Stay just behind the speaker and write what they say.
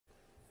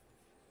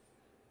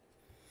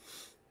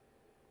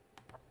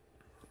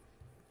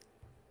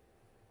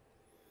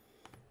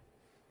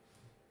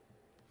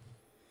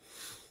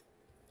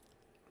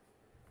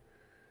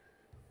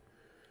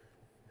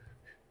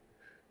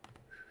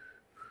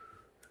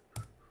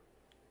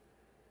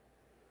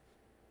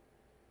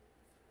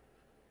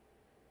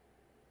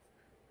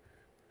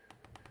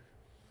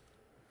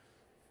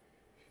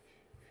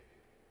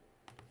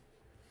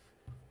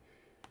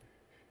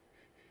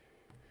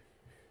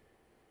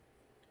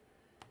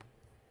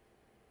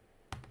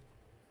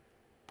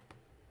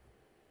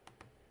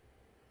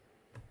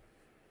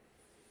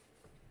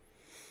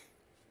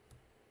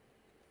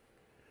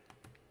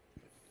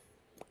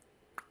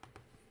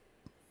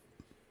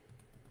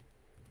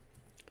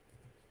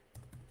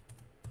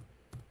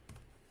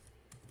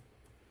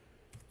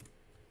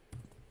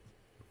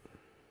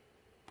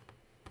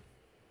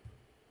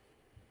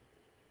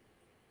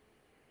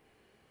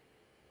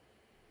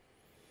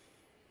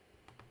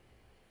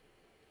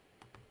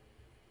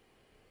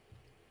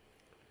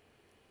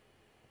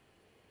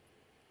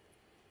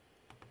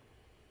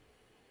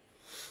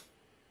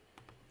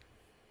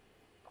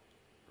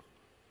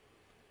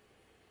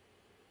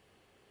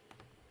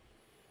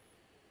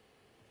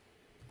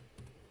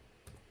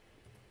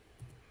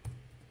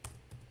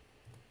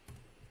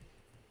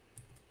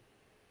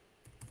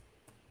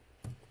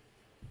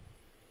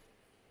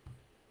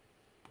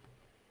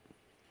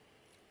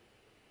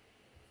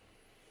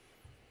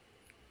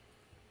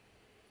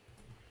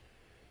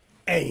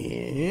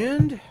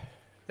And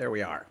there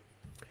we are.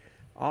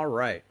 All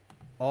right.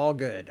 All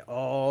good.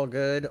 All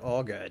good.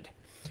 All good.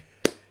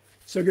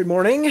 So, good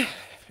morning.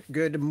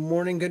 Good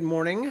morning. Good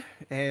morning.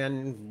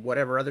 And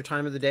whatever other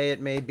time of the day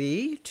it may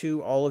be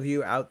to all of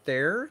you out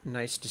there.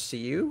 Nice to see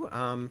you.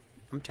 I'm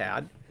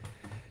Tad.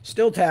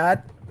 Still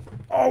Tad.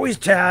 Always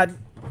Tad.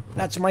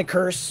 That's my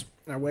curse.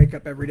 I wake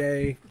up every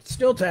day.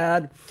 Still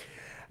Tad.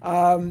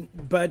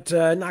 But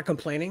not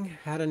complaining.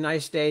 Had a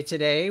nice day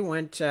today.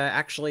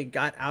 Actually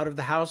got out of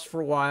the house for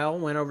a while.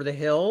 Went over the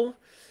hill,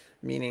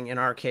 meaning in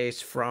our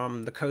case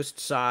from the coast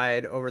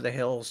side over the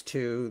hills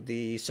to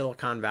the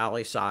Silicon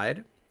Valley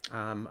side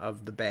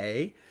of the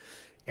Bay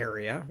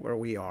area where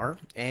we are,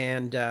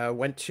 and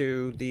went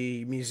to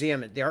the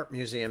art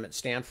museum at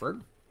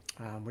Stanford,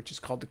 which is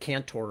called the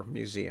Cantor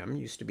Museum.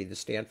 Used to be the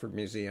Stanford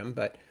Museum,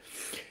 but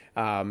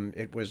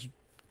it was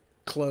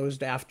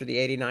closed after the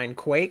 '89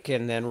 quake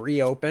and then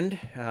reopened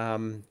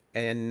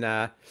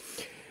and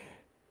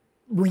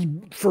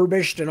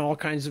refurbished and all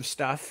kinds of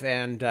stuff.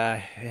 And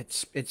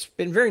it's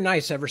been very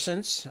nice ever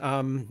since.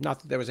 Not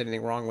that there was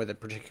anything wrong with it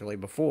particularly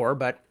before,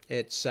 but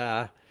it's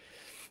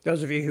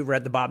those of you who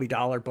read the Bobby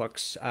Dollar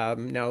books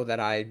know that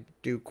I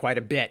do quite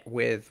a bit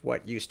with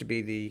what used to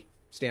be the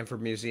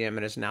Stanford Museum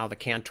and is now the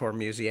Cantor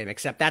Museum,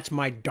 except that's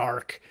my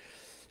dark,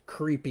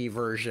 creepy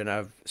version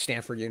of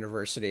Stanford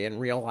University. In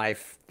real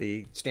life,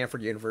 the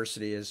Stanford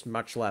University is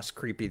much less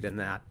creepy than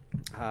that.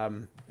 A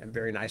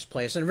very nice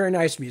place and a very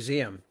nice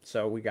museum.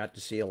 So we got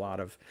to see a lot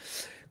of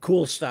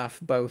cool stuff,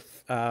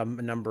 both a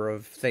number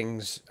of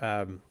things.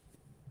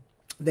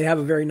 They have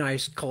a very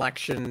nice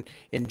collection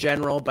in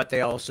general, but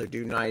they also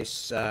do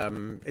nice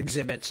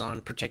exhibits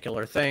on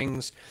particular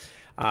things.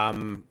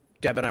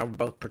 Deb and I were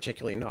both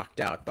particularly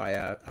knocked out by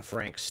a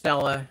Frank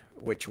Stella,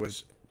 which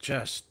was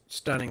just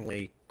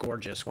stunningly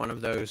gorgeous. One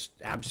of those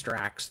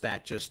abstracts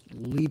that just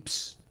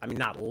leaps, I mean,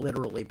 not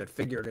literally, but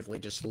figuratively,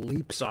 just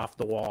leaps off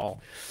the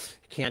wall.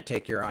 Can't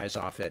take your eyes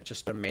off it.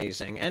 Just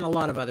amazing. And a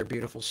lot of other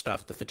beautiful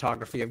stuff. The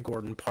photography of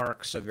Gordon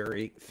Parks, a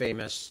very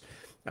famous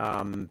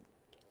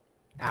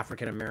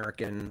African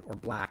American or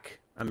Black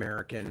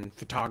American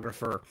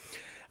photographer,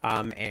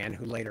 and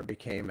who later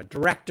became a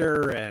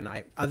director. And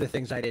other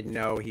things I didn't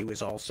know. He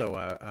was also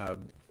a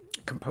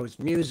composed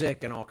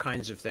music and all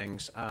kinds of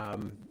things.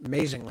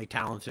 Amazingly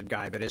talented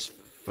guy, but his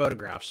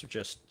photographs are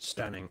just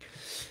stunning,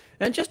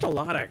 and just a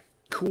lot of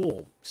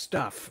cool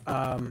stuff.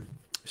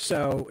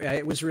 So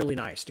it was really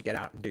nice to get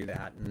out and do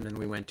that. And then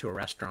we went to a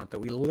restaurant that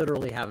we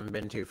literally haven't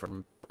been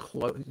to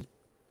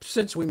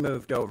since we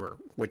moved over,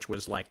 which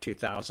was like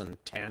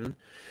 2011.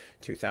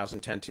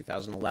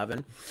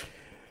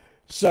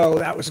 So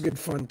that was good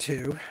fun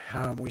too.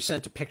 We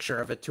sent a picture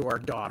of it to our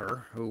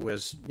daughter, who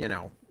was,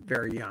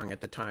 very young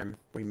at the time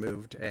we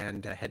moved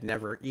and had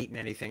never eaten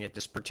anything at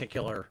this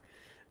particular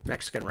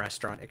Mexican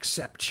restaurant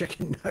except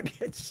chicken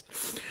nuggets.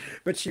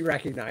 But she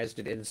recognized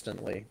it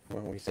instantly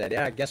when we said,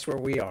 "Yeah, guess where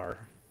we are."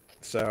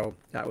 So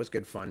that was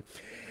good fun.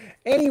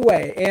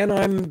 Anyway, and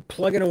I'm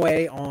plugging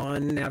away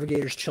on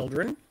Navigator's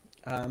Children.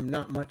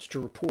 Not much to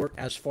report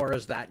as far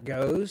as that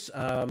goes,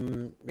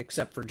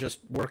 except for just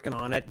working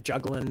on it,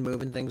 juggling,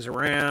 moving things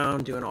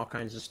around, doing all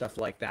kinds of stuff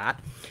like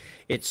that.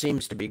 It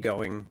seems to be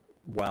going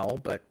well,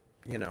 but,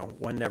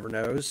 one never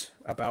knows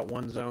about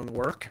one's own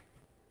work.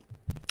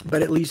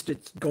 But at least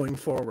it's going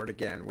forward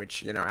again,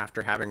 which,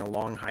 after having a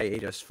long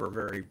hiatus for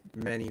very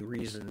many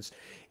reasons,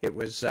 it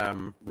was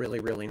really,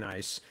 really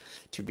nice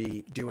to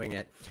be doing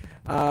it.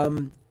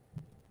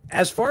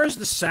 As far as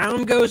the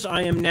sound goes,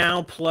 I am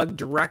now plugged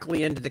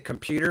directly into the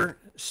computer,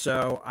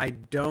 so I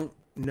don't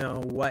know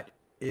what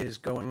is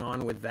going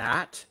on with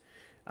that.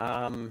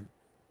 I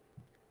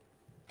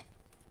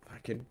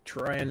could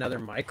try another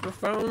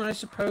microphone, I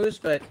suppose,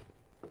 but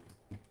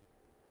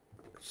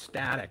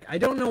static. I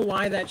don't know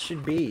why that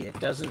should be. It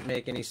doesn't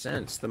make any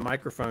sense. The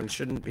microphone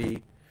shouldn't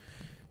be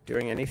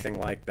doing anything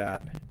like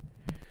that.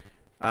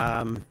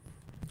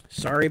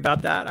 Sorry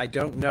about that. I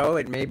don't know.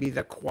 It may be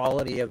the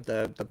quality of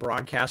the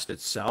broadcast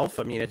itself.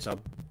 I mean, it's a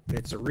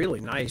really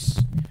nice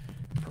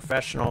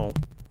professional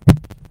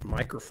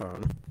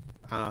microphone.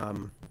 I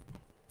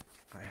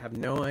have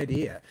no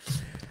idea.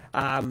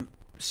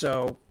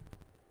 So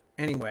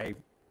anyway,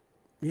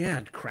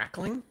 yeah,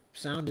 crackling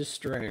sound is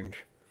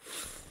strange.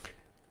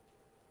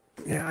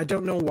 Yeah, I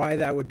don't know why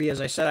that would be.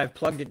 As I said, I've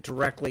plugged it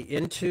directly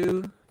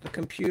into the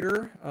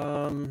computer.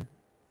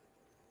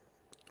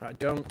 I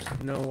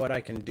don't know what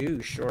I can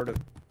do short of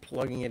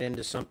plugging it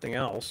into something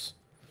else.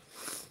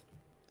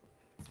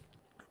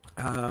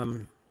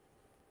 Hang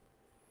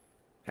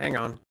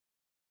on.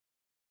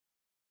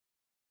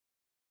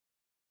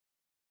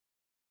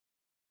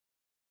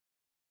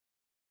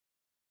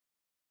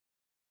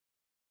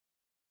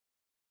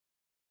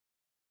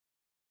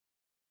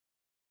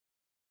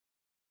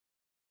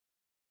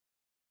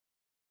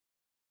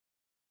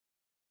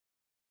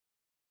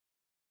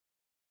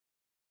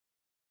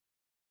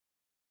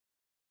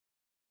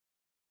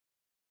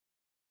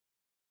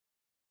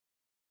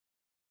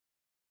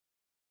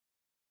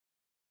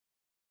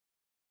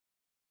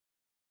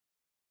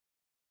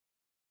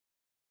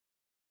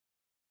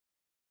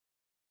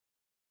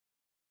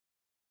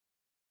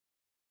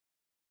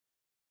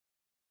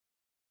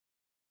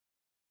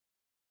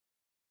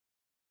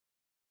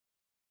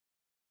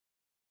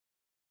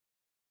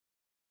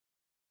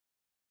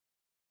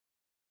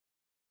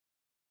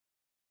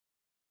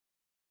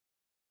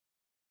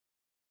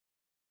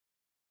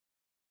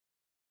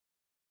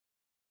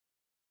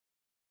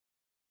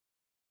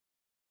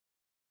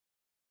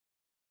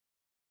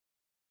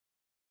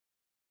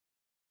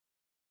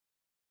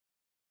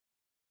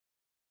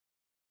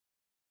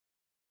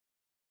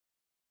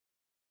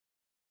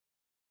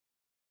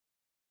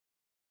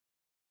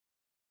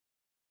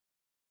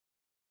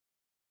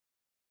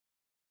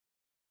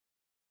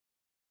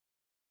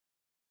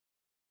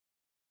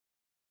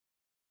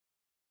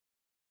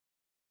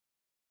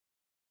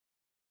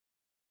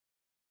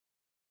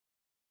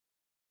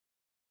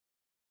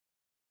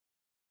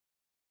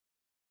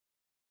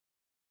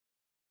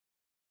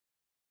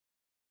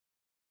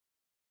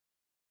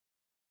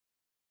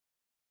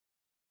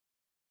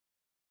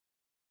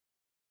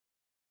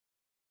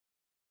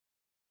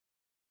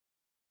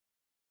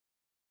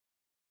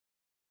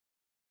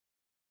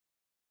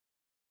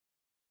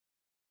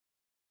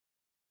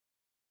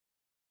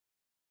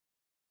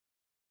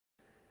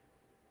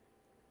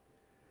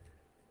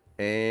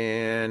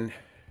 And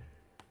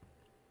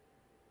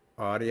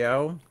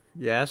audio.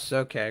 Yes,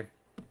 okay.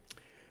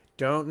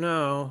 Don't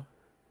know.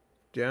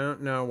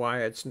 Don't know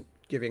why it's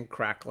giving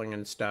crackling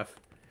and stuff.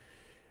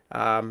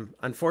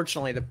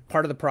 Unfortunately, the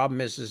part of the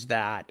problem is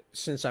that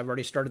since I've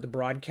already started the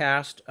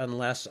broadcast,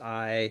 unless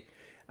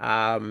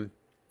um,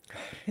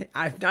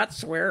 I'm not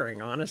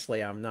swearing.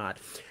 Honestly, I'm not.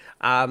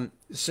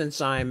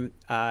 Since I'm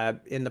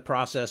in the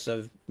process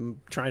of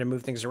trying to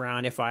move things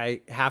around, if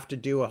I have to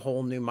do a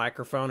whole new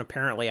microphone,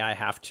 apparently I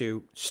have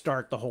to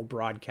start the whole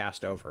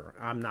broadcast over.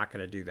 I'm not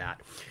going to do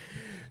that.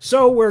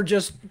 So we're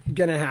just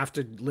going to have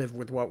to live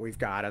with what we've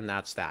got, and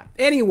that's that.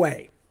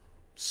 Anyway,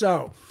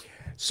 so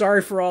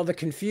sorry for all the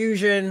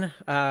confusion.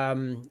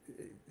 God,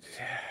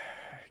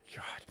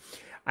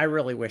 I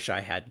really wish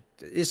I had.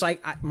 It's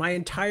like my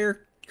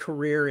entire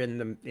career in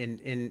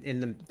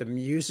the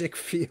music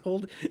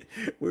field,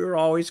 we were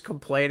always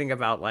complaining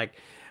about like,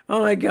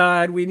 oh my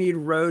God, we need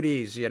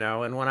roadies, you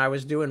know. And when I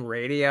was doing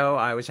radio,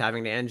 I was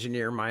having to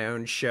engineer my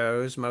own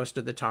shows most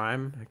of the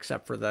time,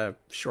 except for the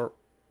short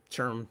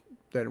term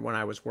than when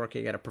I was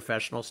working at a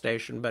professional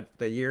station. But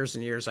the years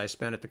and years I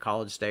spent at the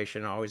college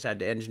station, I always had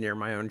to engineer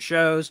my own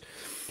shows.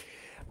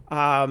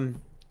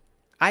 Um,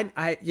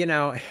 you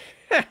know,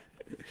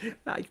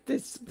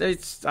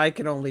 I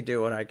can only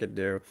do what I can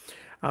do.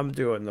 I'm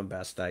doing the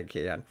best I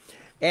can.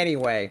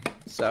 Anyway,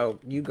 so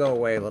you go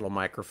away, little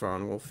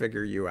microphone. We'll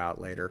figure you out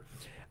later.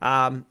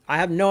 I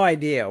have no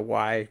idea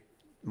why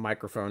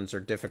microphones are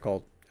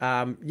difficult.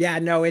 Yeah,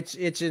 no, it's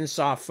in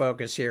soft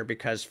focus here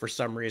because for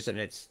some reason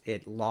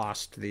it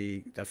lost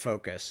the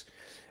focus.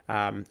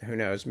 Who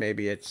knows?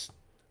 Maybe it's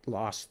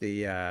lost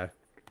the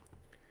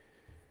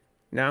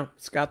no,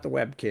 it's got the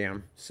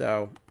webcam.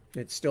 So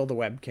it's still the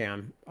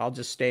webcam. I'll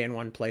just stay in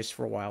one place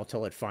for a while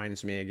till it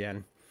finds me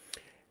again,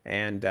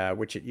 and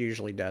which it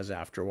usually does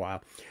after a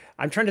while.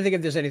 I'm trying to think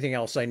if there's anything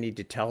else I need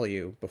to tell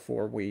you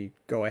before we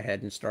go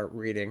ahead and start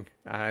reading.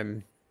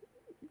 I'm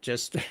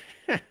just,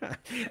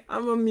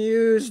 I'm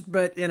amused,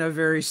 but in a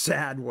very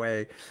sad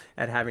way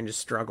at having to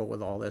struggle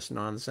with all this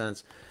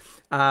nonsense.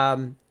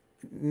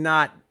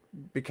 Not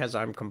because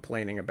I'm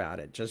complaining about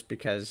it, just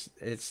because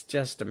it's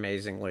just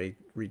amazingly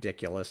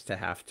ridiculous to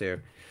have to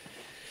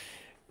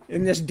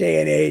in this day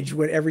and age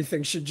when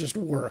everything should just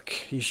work.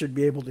 You should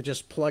be able to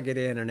just plug it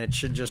in and it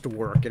should just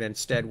work. And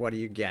instead, what do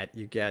you get?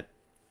 You get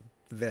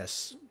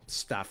this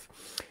stuff.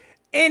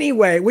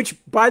 Anyway, which,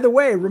 by the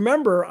way,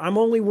 remember, I'm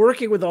only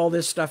working with all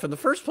this stuff in the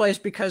first place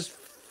because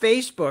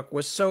Facebook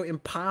was so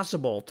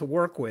impossible to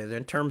work with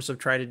in terms of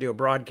trying to do a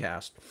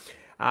broadcast.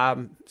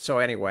 So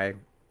anyway,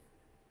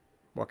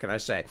 what can I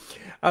say?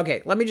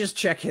 Okay, let me just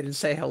check in and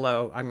say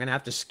hello. I'm going to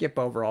have to skip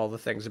over all the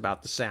things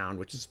about the sound,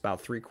 which is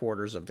about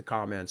 3/4 of the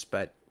comments,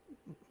 but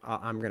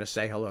I'm going to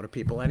say hello to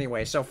people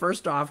anyway. So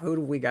first off, who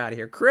do we got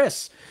here?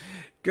 Chris,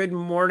 good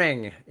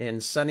morning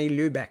in sunny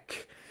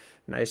Lübeck.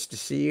 Nice to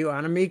see you.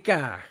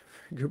 Anamika,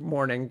 good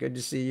morning. Good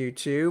to see you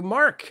too.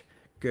 Mark,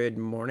 good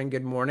morning.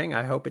 Good morning.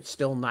 I hope it's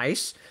still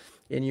nice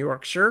in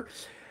Yorkshire.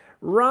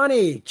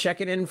 Ronnie,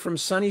 checking in from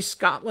sunny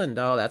Scotland.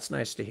 Oh, that's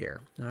nice to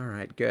hear. All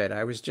right, good.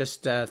 I was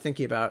just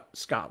thinking about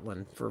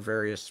Scotland for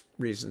various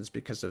reasons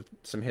because of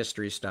some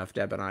history stuff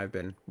Deb and I have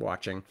been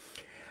watching.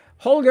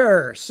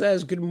 Holger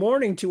says good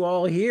morning to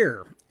all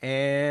here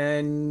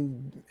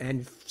and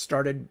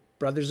started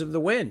Brothers of the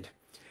Wind.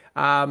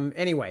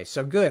 Anyway,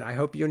 so good. I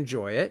hope you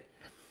enjoy it.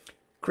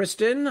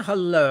 Kristen,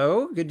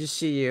 hello. Good to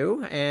see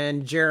you.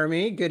 And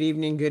Jeremy, good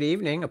evening, good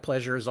evening. A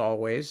pleasure as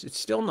always. It's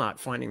still not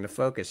finding the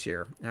focus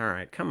here. All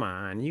right, come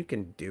on. You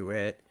can do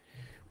it.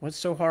 What's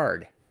so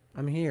hard?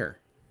 I'm here.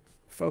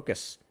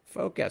 Focus.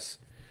 Focus.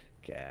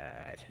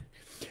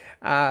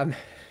 God.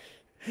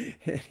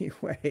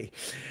 Anyway,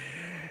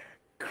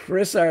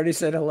 Chris, I already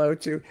said hello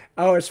to.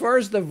 Oh, as far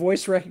as the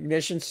voice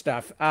recognition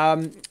stuff,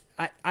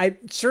 I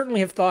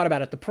certainly have thought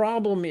about it. The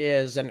problem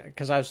is, and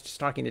because I was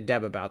just talking to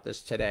Deb about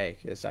this today,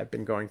 is I've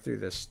been going through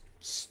this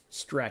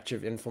stretch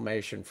of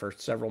inflammation for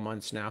several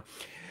months now.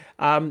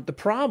 The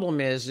problem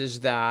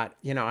is that,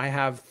 you know, I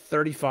have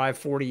 35,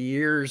 40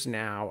 years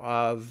now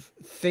of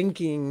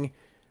thinking,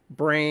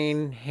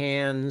 brain,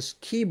 hands,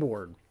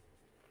 keyboard.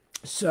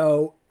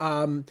 So,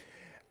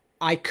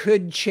 I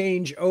could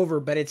change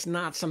over, but it's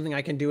not something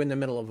I can do in the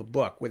middle of a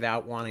book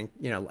without wanting,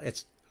 you know,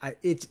 it's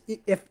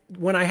if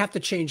when I have to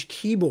change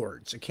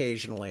keyboards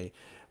occasionally,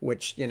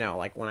 which, you know,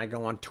 like when I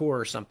go on tour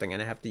or something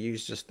and I have to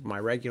use just my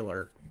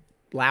regular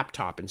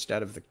laptop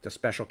instead of the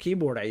special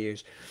keyboard I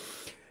use,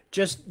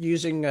 just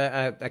using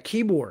a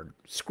keyboard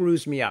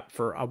screws me up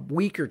for a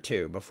week or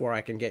two before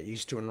I can get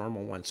used to a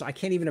normal one. So I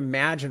can't even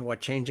imagine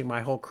what changing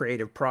my whole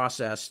creative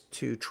process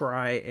to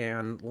try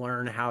and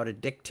learn how to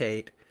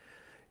dictate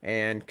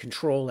and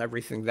control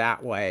everything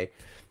that way.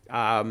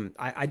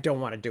 I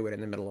don't want to do it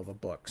in the middle of a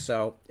book.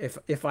 So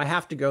if I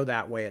have to go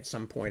that way at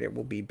some point, it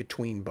will be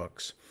between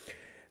books.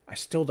 I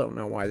still don't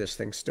know why this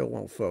thing still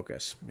won't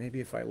focus. Maybe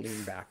if I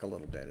lean back a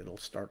little bit, it'll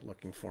start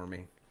looking for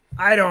me.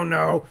 I don't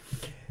know.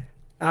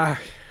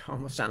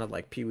 Almost sounded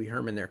like Pee Wee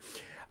Herman there.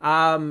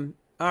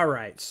 All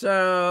right.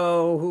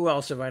 So who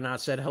else have I not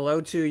said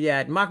hello to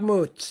yet?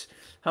 Mahmoud.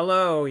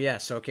 Hello.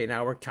 Yes. Okay.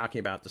 Now we're talking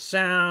about the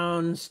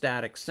sound,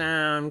 static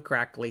sound,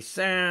 crackly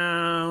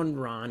sound.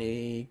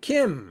 Ronnie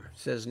Kim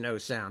says no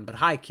sound, but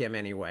hi, Kim,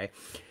 anyway.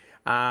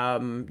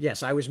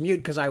 Yes, I was mute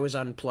because I was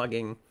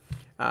unplugging.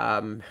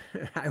 Um,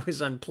 I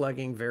was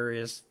unplugging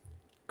various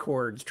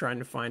cords, trying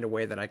to find a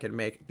way that I could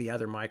make the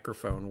other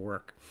microphone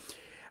work.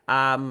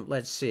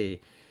 Let's see.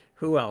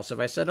 Who else?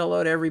 Have I said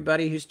hello to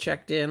everybody who's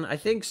checked in? I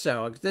think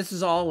so. This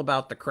is all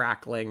about the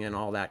crackling and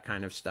all that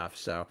kind of stuff.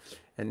 So,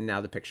 and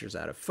now the picture's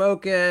out of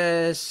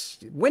focus.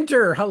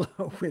 Winter,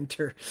 hello,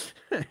 Winter.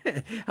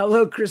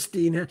 Hello,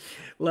 Christina.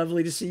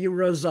 Lovely to see you,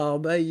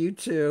 Rosalba. You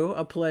too.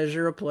 A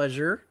pleasure, a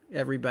pleasure.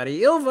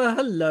 Everybody. Ilva,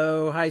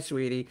 hello. Hi,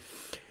 sweetie.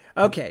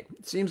 Okay,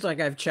 it seems like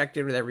I've checked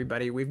in with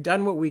everybody. We've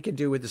done what we could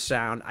do with the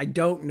sound. I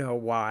don't know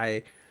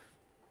why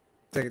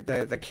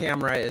the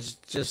camera is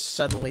just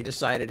suddenly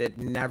decided it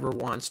never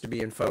wants to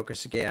be in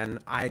focus again.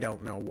 I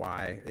don't know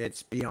why.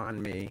 It's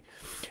beyond me.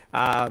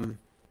 Um,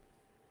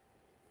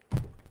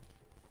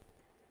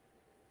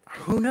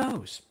 who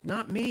knows?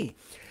 Not me.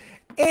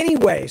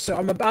 Anyway, so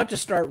I'm about to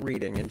start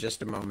reading in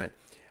just a moment.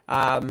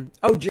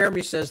 Oh,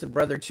 Jeremy says the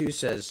brother too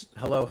says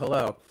hello,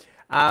 hello.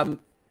 Um,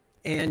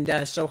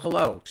 and so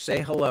hello,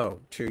 say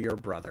hello to your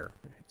brother.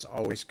 It's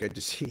always good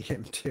to see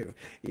him too,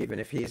 even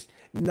if he's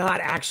not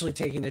actually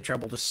taking the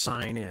trouble to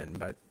sign in,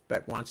 but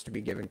wants to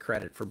be given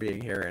credit for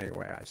being here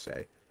anyway. I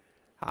say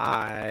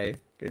hi,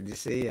 good to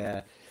see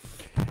you.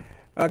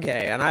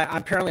 Okay, and I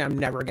apparently I'm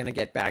never gonna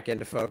get back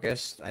into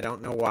focus. I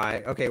don't know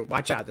why. Okay,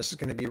 watch out. This is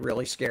gonna be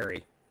really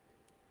scary.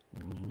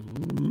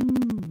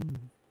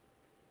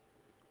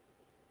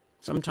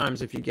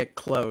 Sometimes if you get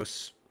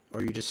close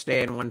or you just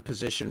stay in one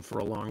position for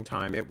a long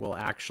time, it will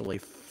actually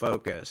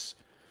focus.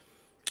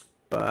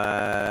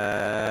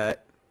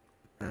 But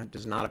that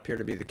does not appear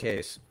to be the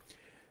case.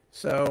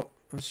 So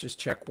let's just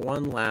check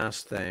one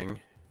last thing.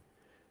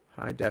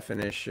 High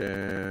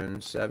definition,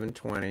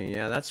 720.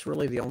 Yeah, that's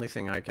really the only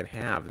thing I can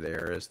have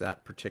there is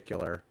that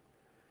particular.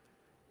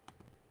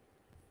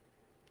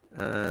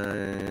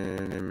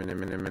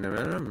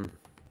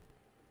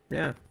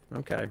 Yeah,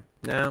 okay.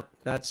 Now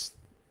that's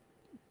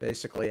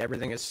basically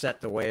everything is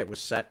set the way it was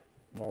set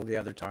all the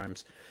other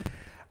times.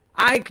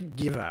 I could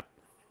give up.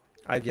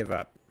 I give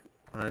up.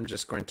 I'm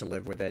just going to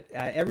live with it.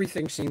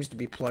 Everything seems to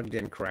be plugged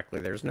in correctly.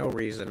 There's no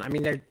reason. I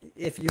mean,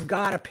 if you've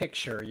got a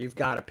picture, you've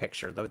got a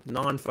picture. The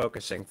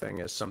non-focusing thing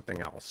is something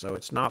else. So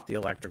it's not the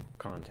electrical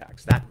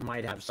contacts. That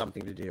might have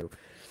something to do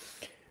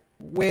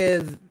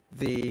with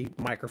the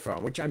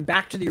microphone, which I'm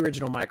back to the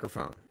original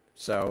microphone.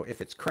 So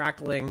if it's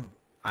crackling,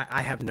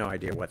 I have no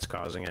idea what's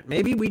causing it.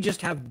 Maybe we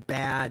just have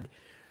bad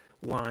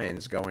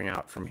lines going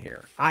out from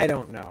here. I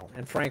don't know.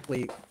 And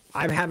frankly,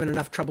 I'm having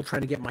enough trouble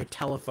trying to get my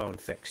telephone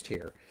fixed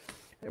here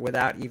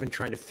without even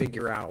trying to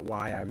figure out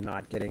why I'm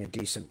not getting a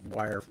decent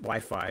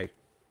Wi-Fi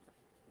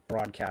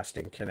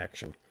broadcasting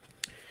connection.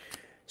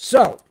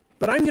 So,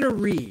 but I'm going to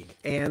read,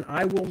 and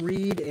I will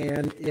read,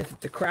 and if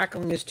the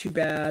crackling is too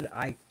bad,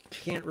 I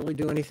can't really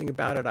do anything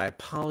about it. I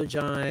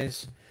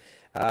apologize.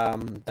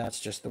 That's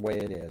just the way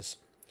it is.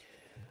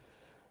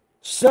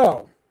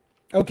 So,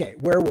 okay,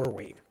 where were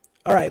we?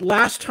 All right,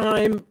 last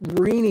time,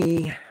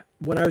 Rini,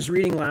 when I was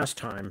reading last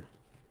time,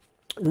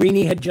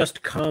 Rini had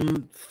just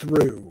come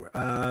through.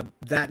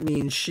 That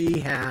means she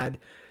had,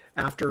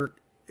 after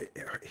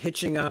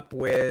hitching up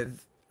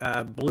with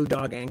Blue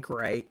Dog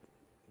Anchorite,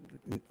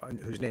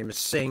 whose name is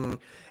Singh,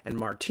 and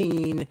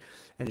Martine,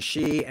 and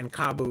she and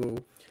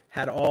Kabu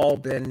had all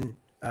been.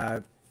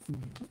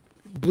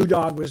 Blue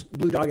Dog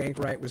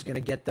Anchorite was going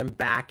to get them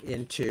back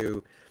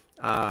into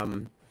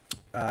the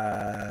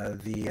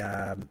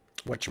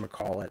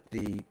whatchamacallit,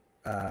 the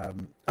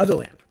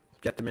Otherland,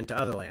 get them into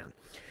Otherland.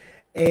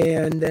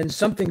 And then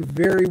something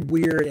very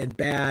weird and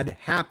bad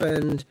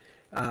happened,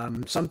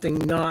 something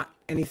not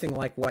anything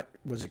like what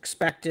was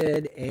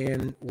expected.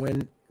 And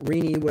when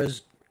Rini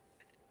was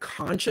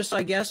conscious,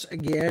 I guess,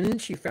 again,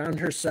 she found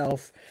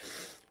herself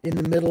in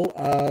the middle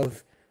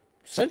of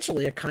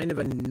essentially a kind of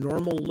a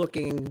normal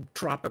looking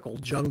tropical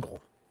jungle.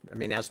 I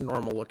mean, as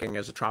normal looking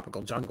as a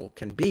tropical jungle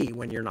can be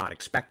when you're not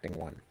expecting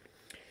one.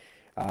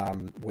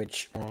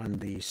 Which on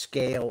the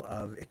scale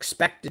of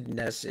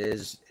expectedness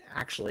is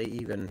actually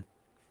even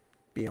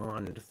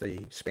beyond the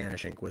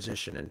Spanish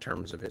Inquisition in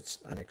terms of its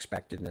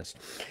unexpectedness.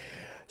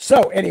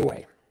 So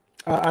anyway,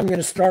 I'm going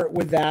to start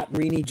with that.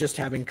 Rini just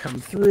having come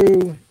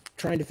through,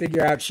 trying to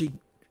figure out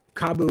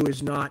Kabu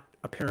is not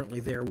apparently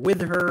there with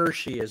her.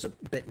 She is a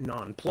bit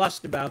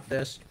nonplussed about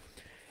this.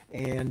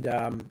 And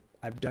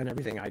I've done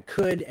everything I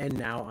could, and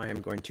now I am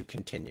going to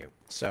continue.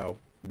 So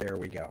there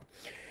we go.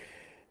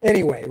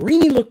 Anyway,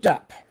 Rini looked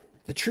up.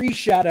 The tree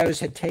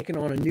shadows had taken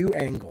on a new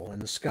angle,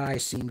 and the sky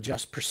seemed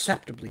just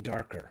perceptibly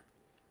darker.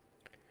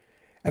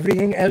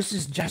 Everything else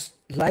is just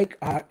like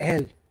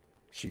RL,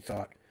 she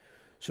thought.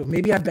 So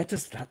maybe I better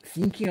start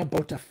thinking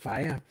about a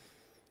fire.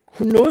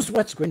 Who knows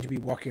what's going to be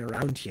walking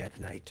around here at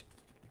night?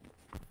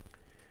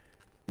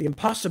 The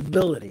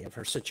impossibility of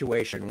her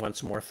situation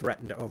once more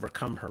threatened to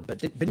overcome her,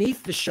 but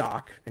beneath the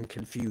shock and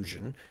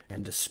confusion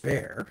and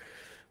despair,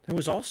 there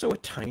was also a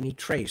tiny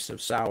trace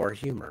of sour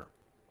humor.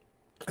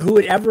 Who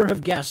would ever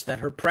have guessed that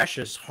her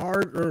precious,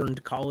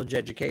 hard-earned college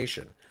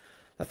education,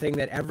 the thing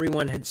that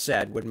everyone had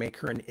said would make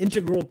her an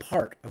integral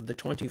part of the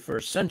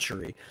 21st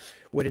century,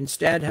 would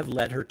instead have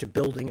led her to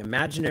building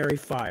imaginary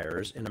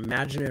fires in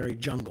imaginary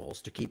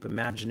jungles to keep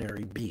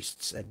imaginary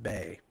beasts at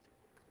bay?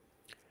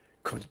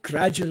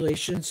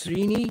 Congratulations,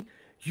 Rini.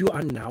 You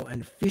are now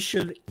an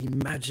official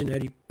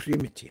imaginary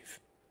primitive.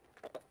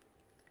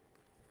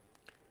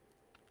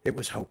 It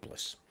was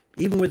hopeless.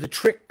 Even with the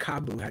trick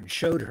Kabu had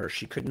showed her,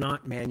 she could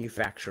not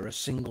manufacture a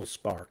single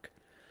spark.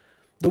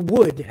 The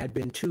wood had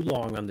been too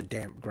long on the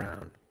damp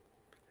ground.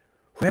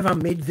 Whoever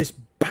made this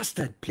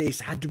bastard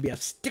place had to be a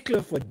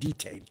stickler for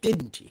detail,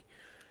 didn't he?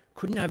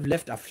 Couldn't have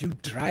left a few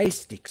dry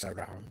sticks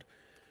around.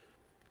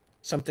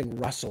 Something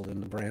rustled in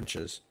the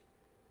branches.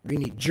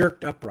 Rini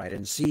jerked upright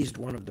and seized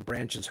one of the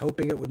branches,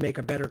 hoping it would make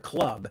a better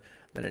club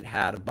than it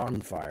had a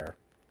bonfire.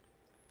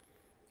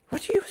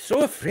 What are you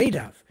so afraid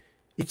of?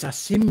 It's a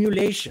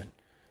simulation.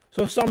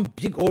 So some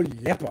big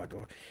old leopard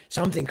or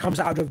something comes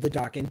out of the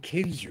dark and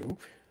kills you.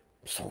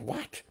 So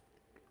what?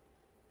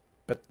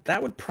 But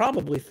that would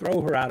probably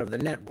throw her out of the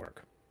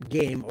network.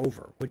 Game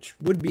over, which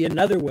would be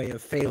another way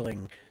of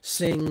failing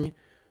Singh,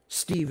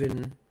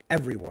 Stephen,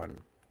 everyone.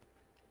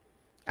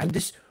 And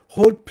this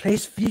whole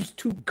place feels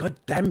too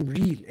goddamn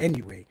real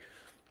anyway.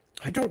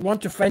 I don't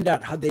want to find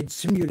out how they'd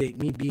simulate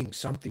me being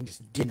something's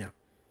dinner.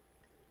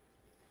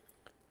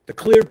 The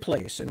clear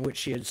place in which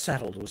she had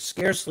settled was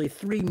scarcely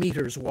 3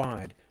 meters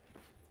wide.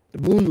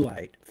 The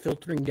moonlight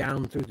filtering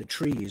down through the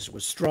trees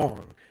was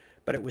strong,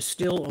 but it was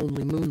still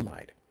only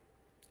moonlight.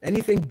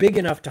 Anything big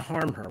enough to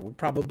harm her would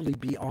probably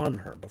be on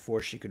her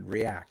before she could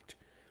react.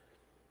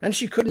 And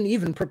she couldn't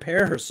even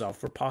prepare herself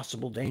for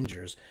possible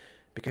dangers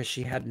because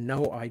she had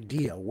no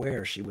idea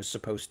where she was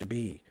supposed to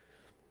be.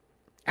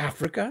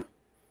 Africa?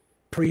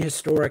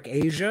 Prehistoric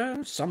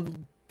Asia?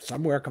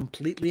 Somewhere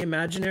completely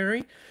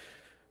imaginary?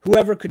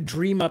 Whoever could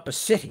dream up a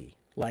city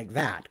like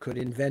that could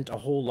invent a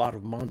whole lot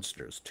of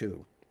monsters,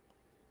 too.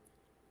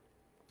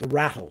 The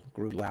rattle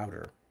grew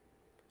louder.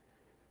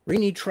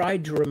 Rini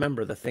tried to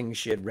remember the things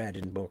she had read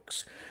in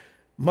books.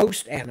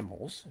 Most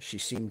animals, she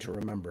seemed to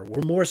remember,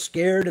 were more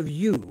scared of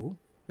you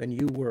than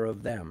you were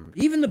of them.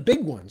 Even the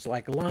big ones,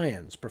 like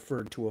lions,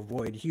 preferred to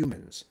avoid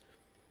humans.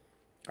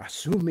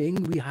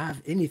 Assuming we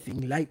have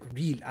anything like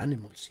real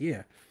animals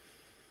here.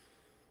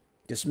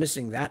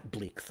 Dismissing that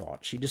bleak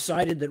thought, she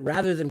decided that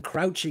rather than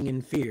crouching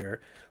in fear,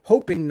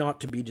 hoping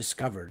not to be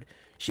discovered,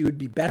 she would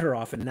be better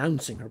off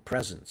announcing her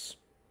presence.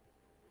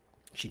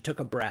 She took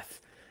a breath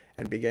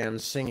and began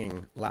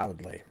singing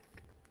loudly.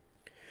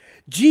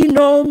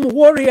 Genome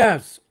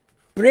warriors,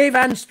 brave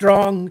and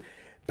strong,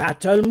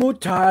 battle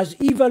Mutah's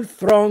evil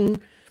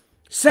throng,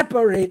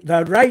 separate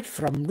the right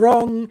from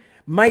wrong,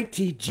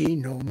 mighty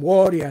genome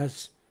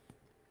warriors.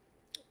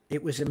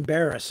 It was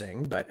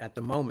embarrassing, but at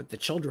the moment the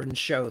children's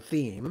show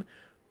theme,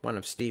 one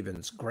of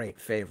Stephen's great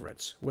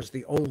favorites, was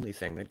the only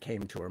thing that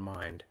came to her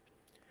mind.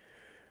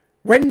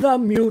 When the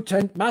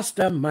mutant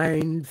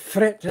mastermind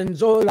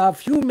threatens all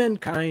of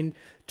humankind,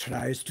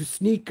 tries to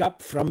sneak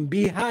up from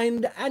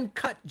behind and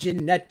cut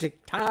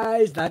genetic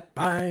ties that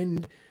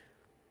bind.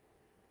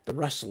 The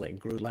rustling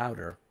grew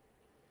louder.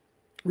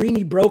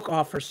 Rini broke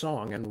off her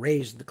song and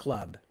raised the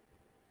club.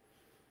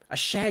 A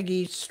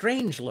shaggy,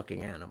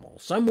 strange-looking animal,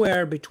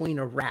 somewhere between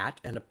a rat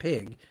and a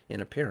pig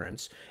in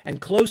appearance, and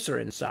closer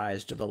in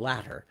size to the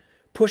latter,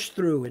 pushed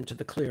through into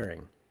the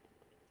clearing.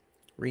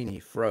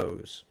 Rini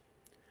froze.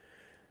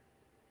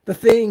 The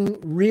thing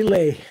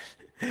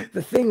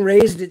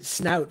raised its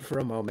snout for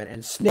a moment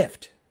and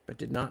sniffed, but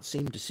did not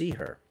seem to see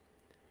her.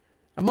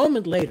 A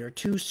moment later,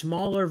 2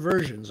 smaller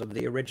versions of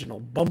the original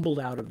bumbled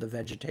out of the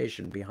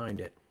vegetation behind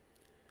it.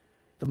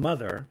 The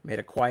mother made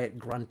a quiet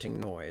grunting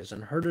noise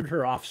and herded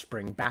her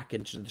offspring back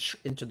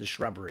into the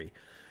shrubbery,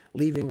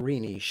 leaving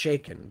Rini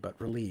shaken but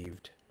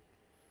relieved.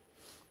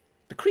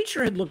 The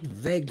creature had looked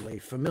vaguely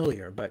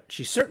familiar, but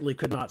she certainly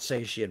could not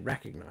say she had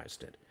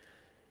recognized it.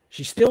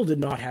 She still did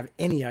not have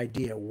any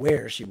idea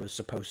where she was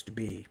supposed to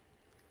be.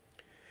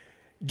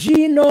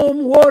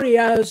 Genome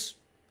warriors,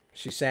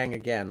 she sang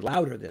again,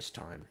 louder this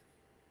time.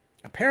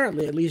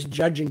 Apparently, at least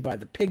judging by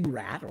the pig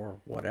rat, or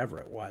whatever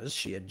it was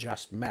she had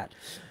just met,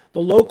 the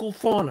local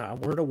fauna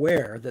weren't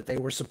aware that they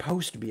were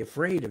supposed to be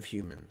afraid of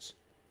humans.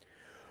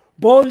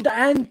 Bold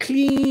and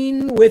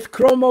clean, with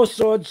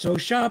chromosomes so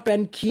sharp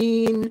and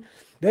keen,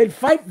 they'd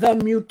fight the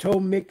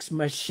mutomix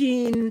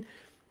machine,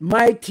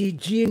 mighty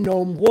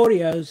genome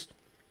warriors.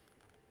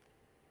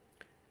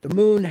 The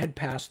moon had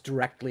passed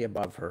directly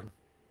above her,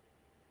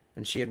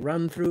 and she had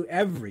run through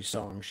every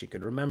song she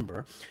could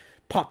remember,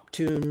 pop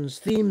tunes,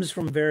 themes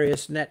from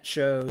various net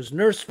shows,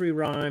 nursery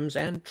rhymes,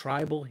 and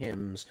tribal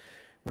hymns,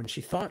 when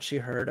she thought she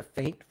heard a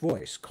faint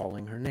voice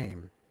calling her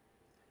name.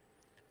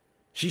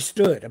 She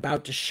stood,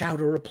 about to shout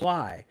a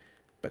reply,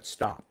 but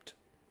stopped.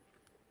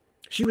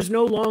 She was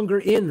no longer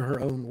in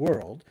her own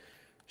world.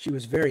 She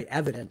was very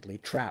evidently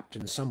trapped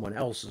in someone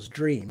else's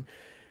dream,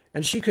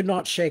 and she could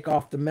not shake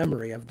off the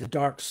memory of the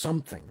dark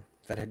something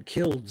that had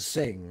killed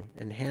Singh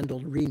and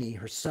handled Rini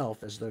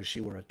herself as though she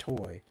were a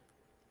toy.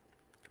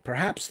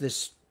 Perhaps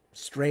this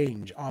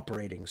strange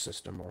operating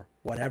system, or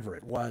whatever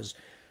it was,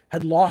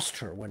 had lost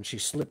her when she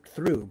slipped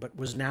through, but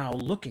was now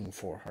looking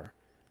for her.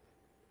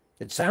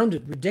 It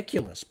sounded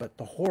ridiculous, but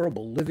the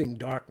horrible living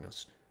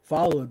darkness,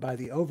 followed by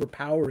the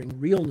overpowering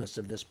realness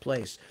of this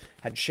place,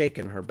 had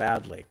shaken her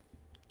badly.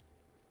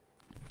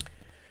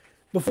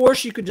 Before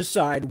she could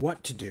decide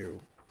what to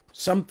do,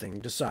 something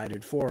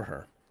decided for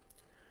her.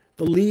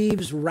 The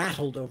leaves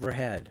rattled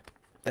overhead,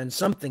 then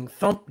something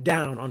thumped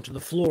down onto the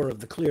floor of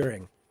the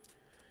clearing.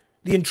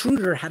 The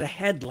intruder had a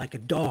head like a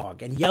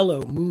dog and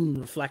yellow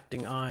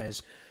moon-reflecting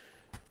eyes.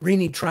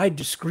 Rini tried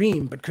to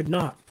scream, but could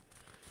not.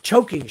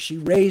 Choking, she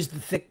raised the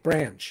thick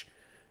branch.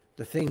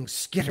 The thing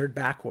skittered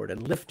backward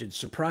and lifted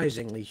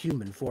surprisingly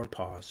human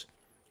forepaws.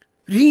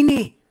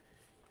 "Rini!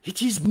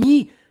 It is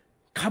me,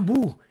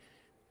 Kabu!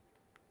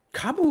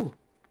 Kabu!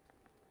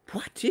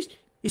 What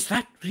is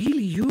that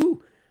really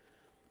you?"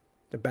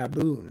 The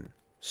baboon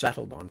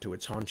settled onto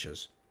its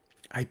haunches.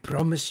 "I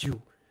promise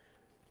you.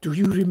 Do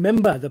you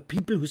remember the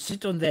people who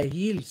sit on their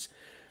heels?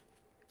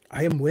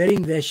 I am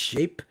wearing their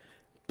shape,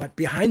 but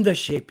behind the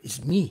shape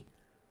is me."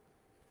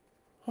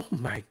 Oh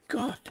my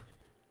God!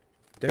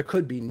 There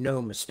could be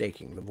no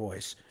mistaking the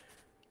voice.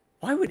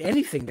 Why would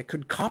anything that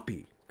could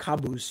copy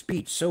Kabu's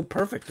speech so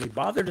perfectly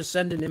bother to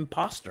send an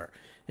impostor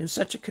in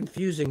such a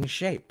confusing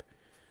shape?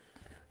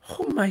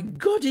 "Oh my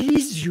God, it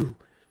is you!"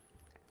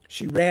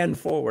 She ran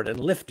forward and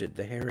lifted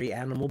the hairy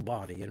animal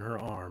body in her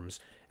arms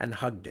and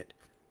hugged it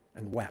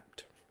and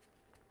wept.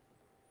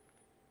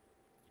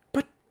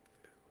 "But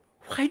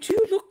why do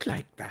you look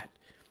like that?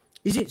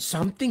 Is it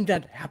something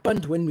that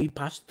happened when we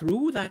passed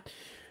through, that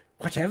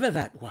whatever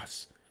that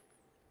was?"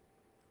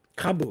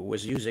 Kabu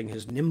was using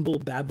his nimble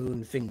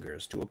baboon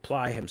fingers to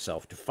apply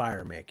himself to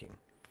fire-making.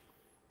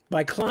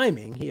 By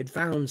climbing, he had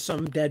found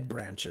some dead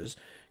branches,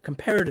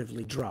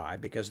 comparatively dry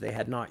because they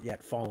had not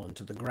yet fallen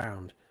to the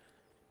ground.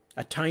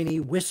 A tiny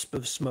wisp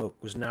of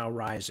smoke was now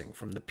rising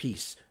from the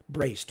piece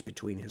braced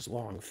between his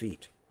long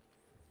feet.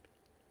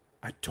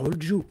 "I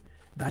told you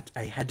that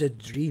I had a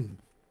dream,"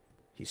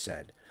 he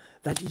said,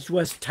 "that it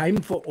was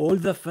time for all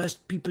the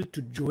first people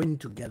to join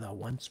together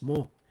once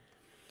more.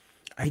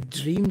 I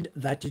dreamed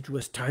that it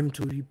was time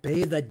to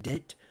repay the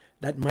debt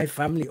that my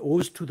family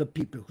owes to the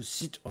people who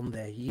sit on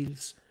their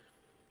heels.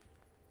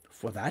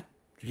 For that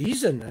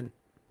reason, and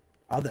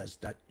others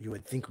that you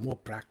would think more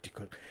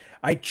practical,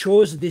 I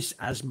chose this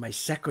as my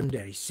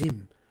secondary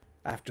sim,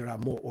 after a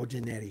more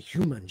ordinary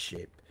human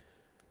shape.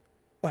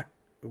 But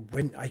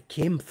when I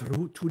came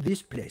through to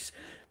this place,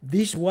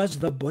 this was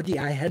the body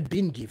I had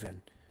been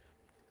given.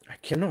 I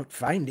cannot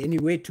find any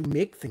way to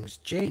make things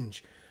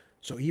change,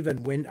 so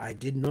even when I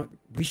did not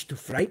wish to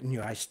frighten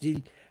you, I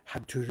still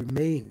had to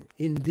remain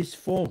in this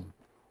form."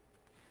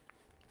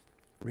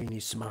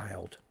 Rini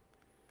smiled.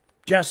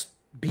 Just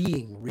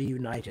being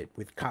reunited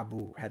with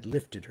Kabu had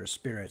lifted her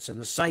spirits, and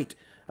the sight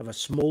of a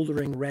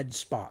smoldering red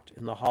spot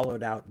in the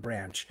hollowed-out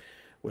branch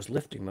was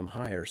lifting them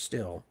higher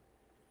still.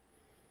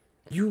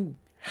 "You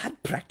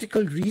had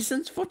practical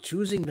reasons for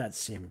choosing that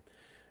sim.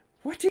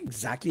 What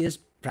exactly is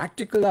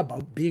practical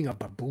about being a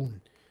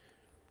baboon?"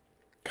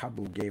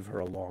 Kabu gave her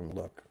a long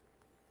look.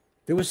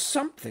 There was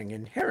something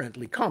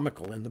inherently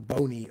comical in the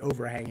bony,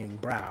 overhanging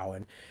brow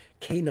and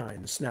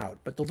canine snout,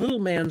 but the little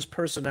man's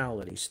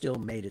personality still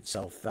made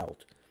itself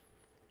felt.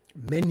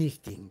 "Many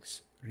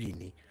things,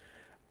 Rini.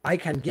 I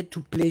can get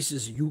to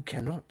places you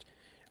cannot.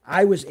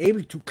 I was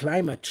able to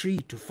climb a tree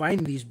to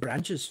find these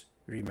branches,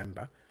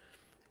 remember?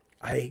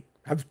 I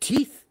have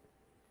teeth."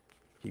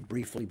 He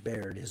briefly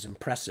bared his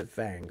impressive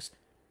fangs.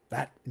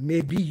 "That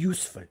may be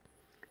useful.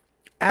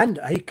 And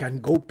I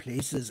can go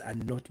places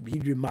and not be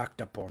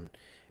remarked upon,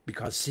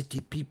 because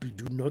city people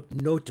do not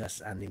notice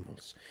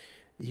animals,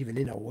 even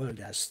in a world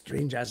as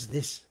strange as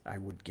this, I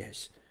would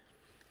guess.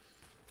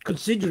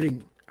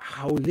 Considering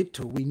how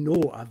little we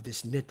know of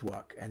this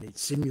network and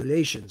its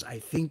simulations, I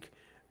think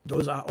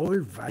those are all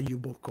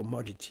valuable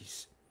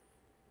commodities."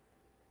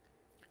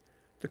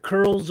 The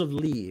curls of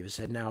leaves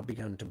had now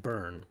begun to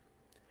burn.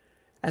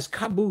 As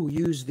Kabu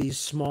used these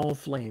small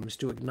flames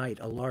to ignite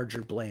a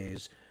larger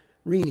blaze,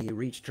 Rini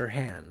reached her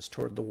hands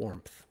toward the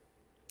warmth.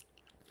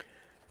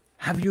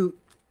 "Have you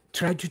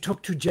tried to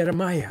talk to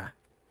Jeremiah?"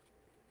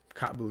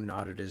 Kabu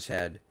nodded his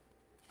head.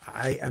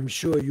 "I am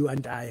sure you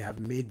and I have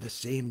made the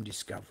same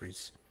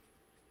discoveries."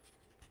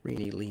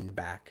 Rini leaned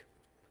back.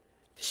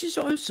 "This is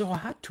all so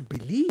hard to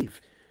believe.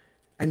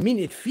 I mean,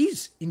 it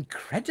feels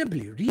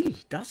incredibly real,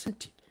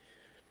 doesn't it?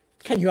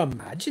 Can you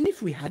imagine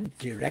if we had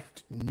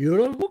direct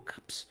neural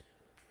hookups?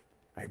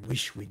 I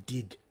wish we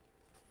did."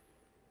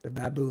 The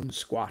baboon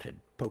squatted,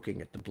 poking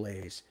at the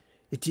blaze.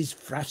 "It is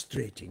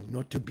frustrating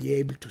not to be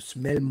able to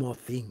smell more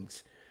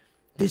things.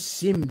 This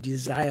sim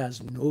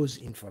desires nose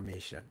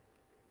information.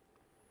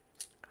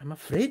 I'm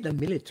afraid the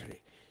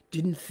military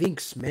didn't think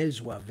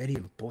smells were very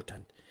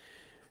important.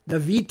 The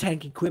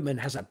V-tank equipment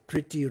has a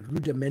pretty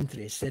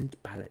rudimentary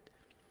scent palette.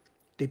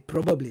 They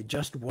probably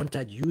just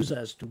wanted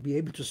users to be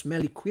able to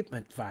smell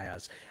equipment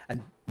fires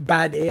and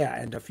bad air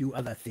and a few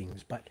other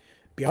things, but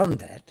beyond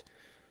that..."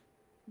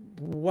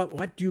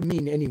 What do you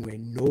mean anyway,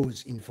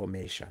 knows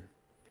information?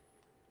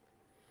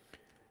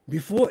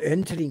 Before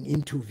entering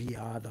into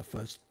VR the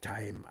first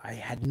time, I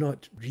had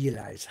not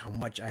realized how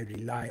much I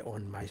rely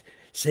on my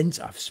sense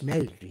of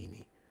smell,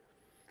 Rini.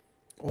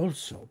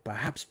 Also,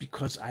 perhaps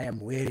because I am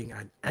wearing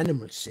an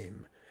animal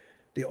sim,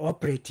 the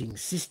operating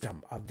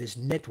system of this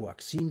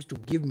network seems to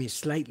give me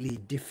slightly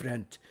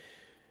different,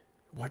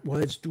 what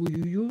words do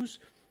you use?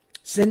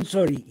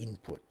 Sensory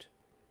input.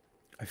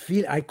 I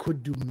feel I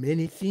could do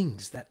many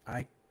things that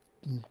I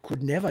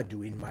could never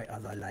do in my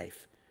other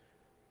life.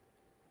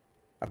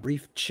 A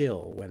brief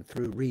chill went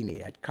through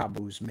Rini at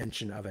Kabu's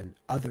mention of an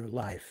other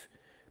life,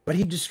 but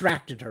he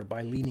distracted her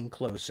by leaning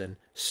close and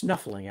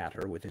snuffling at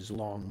her with his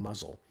long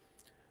muzzle.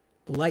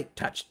 The light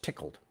touch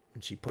tickled,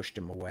 and she pushed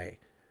him away.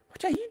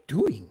 What are you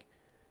doing?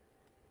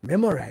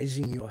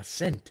 Memorizing your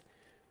scent,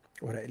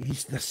 or at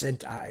least the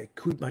scent our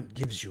equipment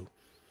gives you.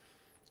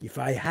 If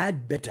I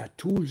had better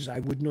tools, I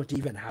would not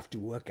even have to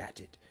work at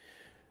it.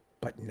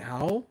 But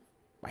now,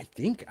 I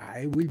think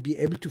I will be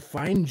able to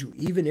find you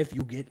even if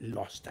you get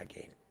lost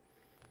again.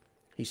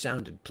 He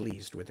sounded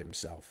pleased with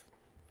himself.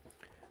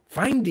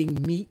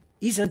 Finding me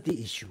isn't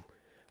the issue.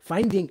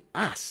 Finding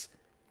us,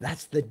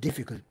 that's the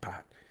difficult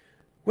part.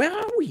 Where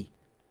are we?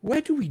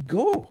 Where do we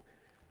go?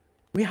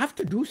 We have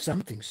to do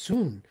something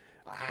soon.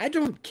 I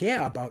don't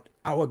care about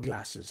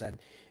hourglasses and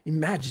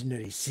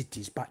imaginary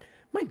cities, but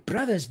my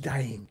brother's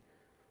dying.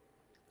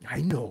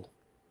 I know.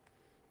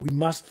 We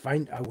must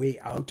find a way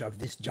out of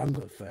this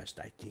jungle first,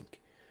 I think.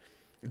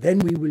 Then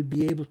we will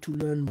be able to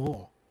learn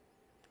more.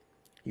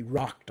 He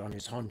rocked on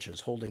his haunches,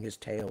 holding his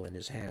tail in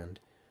his hand.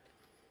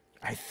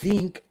 I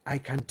think I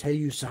can tell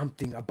you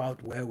something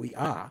about where we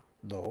are,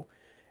 though,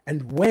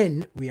 and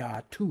when we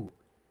are too.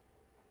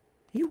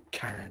 You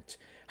can't.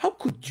 How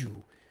could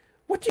you?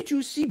 What did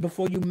you see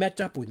before you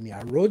met up with me?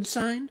 A road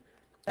sign?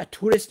 A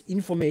tourist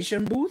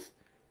information booth?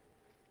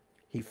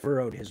 He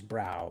furrowed his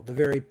brow, the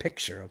very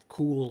picture of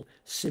cool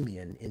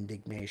simian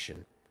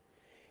indignation.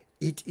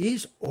 It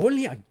is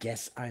only a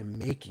guess I'm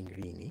making,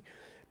 Rini,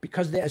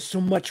 because there is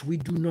so much we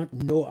do not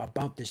know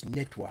about this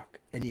network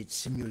and its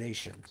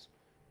simulations.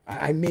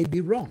 I may be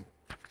wrong,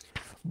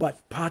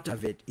 but part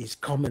of it is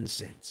common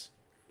sense.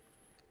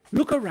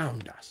 Look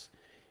around us.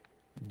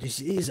 This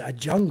is a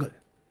jungle,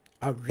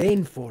 a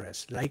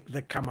rainforest like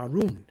the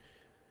Cameroon.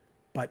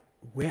 But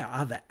where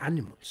are the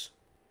animals?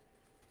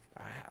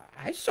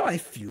 I saw a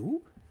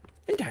few,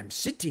 and I'm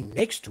sitting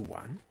next to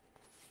one.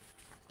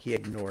 He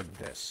ignored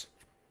this.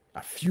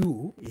 A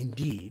few,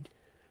 indeed,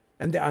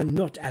 and there are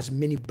not as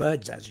many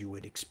birds as you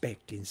would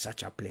expect in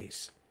such a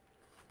place.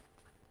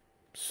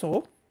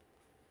 So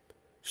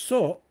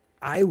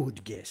I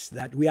would guess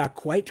that we are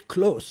quite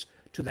close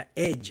to the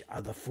edge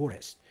of the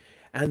forest,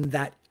 and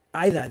that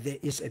either there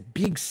is a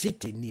big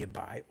city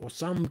nearby or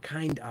some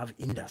kind of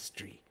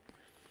industry.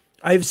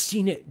 I've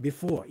seen it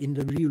before in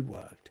the real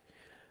world.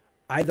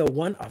 Either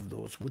one of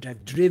those would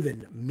have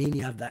driven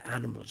many of the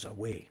animals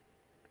away.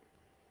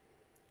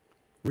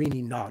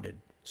 Rini nodded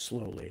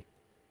slowly.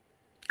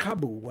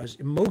 Kabu was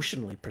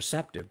emotionally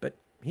perceptive, but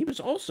he was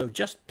also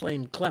just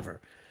plain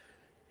clever.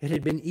 It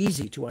had been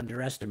easy to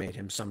underestimate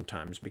him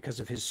sometimes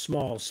because of his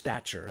small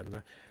stature and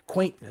the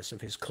quaintness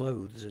of his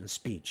clothes and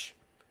speech.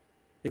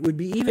 It would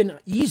be even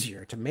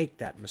easier to make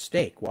that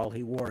mistake while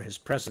he wore his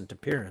present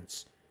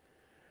appearance.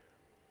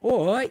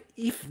 Or,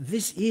 if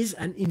this is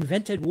an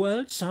invented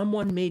world,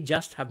 someone may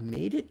just have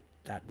made it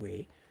that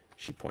way,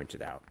 she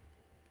pointed out.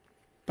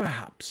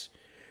 Perhaps.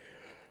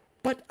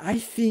 But I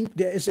think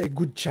there is a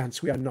good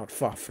chance we are not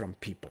far from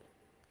people.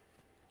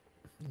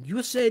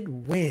 You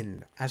said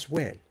when as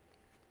well.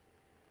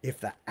 If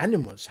the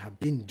animals have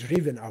been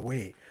driven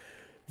away,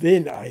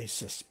 then I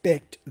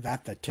suspect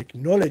that the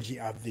technology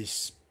of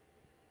this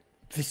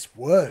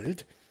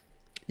world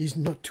is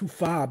not too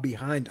far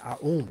behind our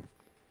own,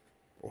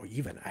 or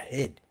even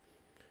ahead.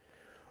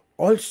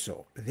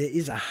 Also, there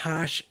is a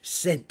harsh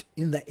scent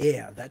in the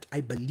air that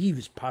I believe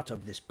is part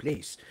of this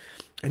place,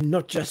 and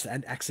not just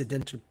an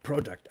accidental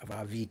product of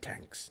our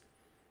V-tanks.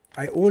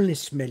 I only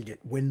smelled it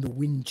when the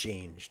wind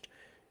changed,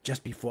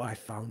 just before I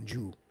found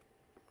you.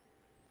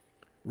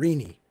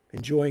 Rini,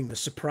 enjoying the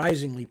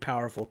surprisingly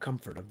powerful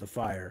comfort of the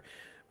fire,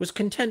 was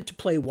content to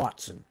play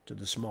Watson to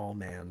the small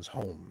man's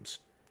Holmes.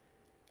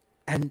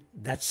 And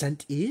that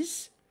scent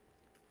is?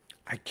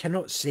 I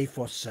cannot say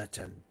for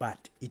certain,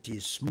 but it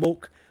is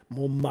smoke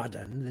more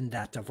modern than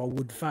that of a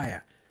wood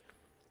fire.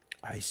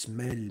 I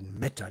smell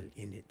metal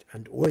in it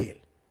and oil.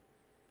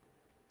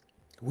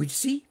 We'll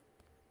see.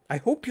 I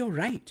hope you're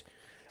right.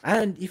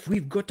 And if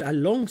we've got a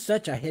long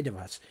search ahead of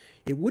us,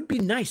 it would be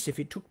nice if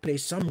it took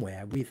place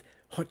somewhere with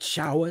hot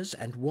showers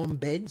and warm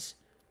beds.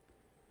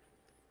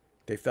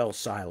 They fell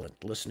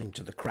silent, listening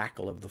to the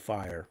crackle of the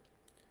fire.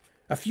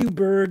 A few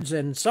birds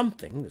and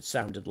something that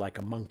sounded like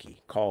a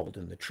monkey called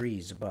in the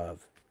trees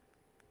above.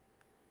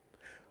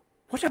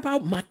 What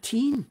about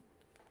Martine?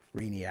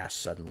 Rini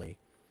asked suddenly.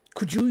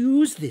 Could you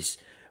use this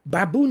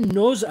baboon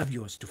nose of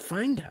yours to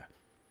find her?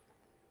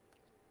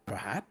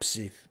 Perhaps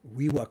if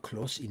we were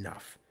close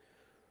enough.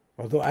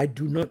 although I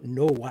do not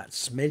know what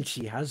smell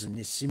she has in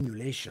this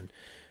simulation,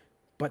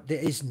 but there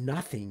is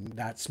nothing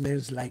that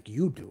smells like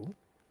you do,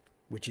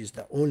 which is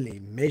the only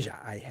measure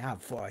I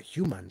have for a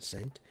human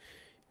scent,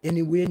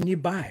 anywhere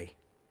nearby.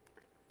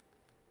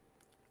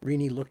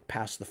 Rini looked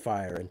past the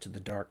fire into the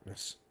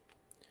darkness.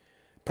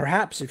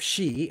 Perhaps if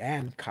she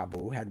and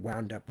Cabo had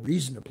wound up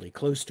reasonably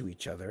close to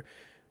each other,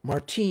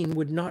 Martine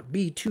would not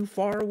be too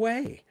far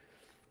away.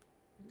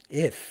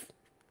 If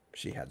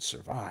she had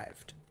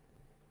survived.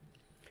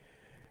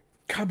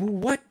 Cabo,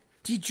 what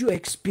did you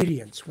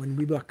experience when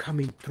we were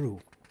coming through?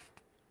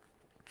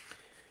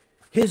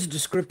 His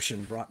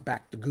description brought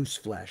back the goose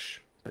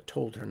flesh, but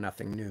told her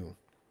nothing new.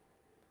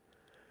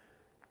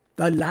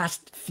 The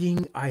last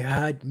thing I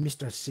heard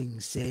Mr.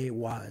 Singh say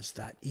was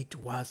that it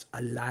was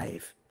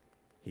alive,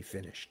 he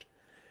finished.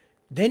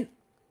 Then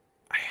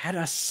I had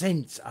a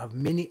sense of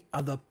many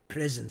other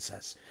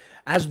presences,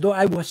 as though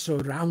I was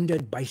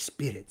surrounded by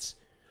spirits.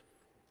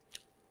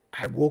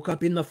 I woke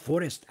up in the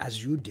forest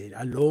as you did,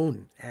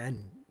 alone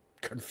and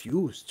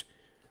confused.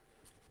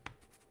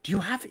 Do you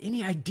have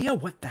any idea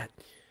what that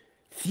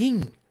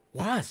thing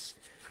was?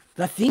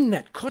 The thing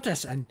that caught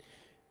us and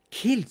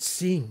killed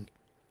Singh?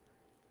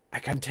 I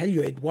can tell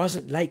you it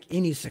wasn't like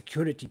any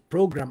security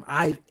program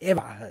I've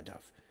ever heard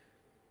of.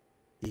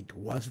 It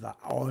was the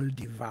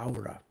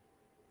All-Devourer.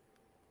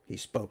 He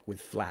spoke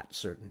with flat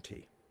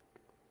certainty.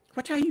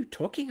 What are you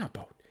talking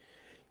about?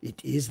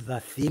 It is the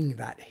thing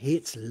that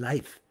hates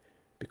life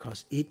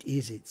because it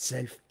is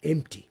itself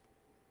empty.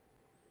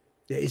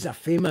 There is a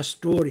famous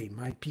story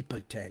my people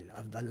tell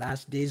of the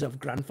last days of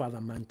Grandfather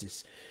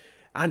Mantis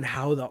and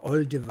how the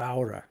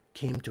All-Devourer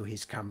came to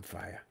his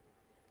campfire.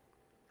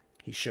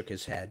 He shook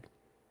his head.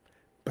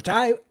 But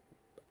I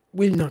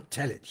will not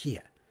tell it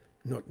here,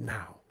 not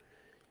now.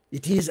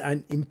 It is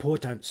an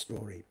important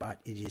story, but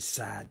it is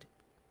sad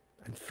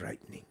and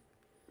frightening.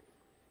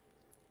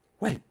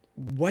 Well,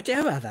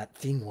 whatever that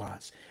thing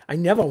was, I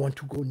never want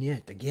to go near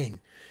it again.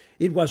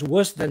 It was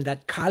worse than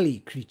that Kali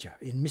creature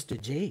in Mr.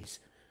 J's.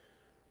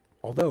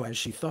 Although, as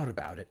she thought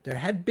about it, there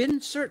had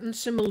been certain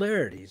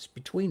similarities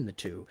between the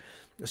two,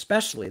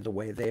 especially the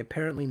way they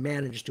apparently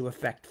managed to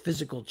effect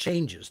physical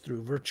changes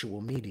through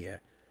virtual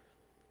media.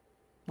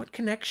 What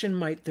connection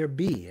might there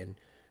be, and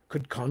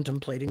could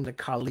contemplating the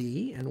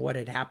Kali and what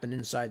had happened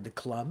inside the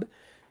club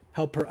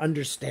help her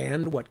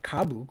understand what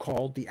Cabo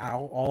called the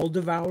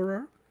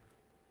All-Devourer?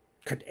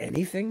 Could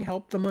anything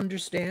help them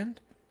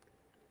understand?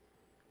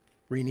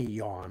 Rini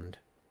yawned.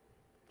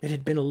 It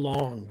had been a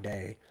long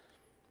day.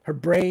 Her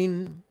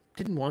brain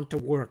didn't want to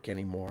work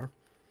anymore.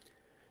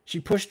 She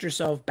pushed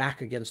herself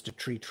back against a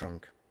tree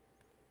trunk.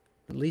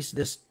 At least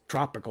this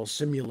tropical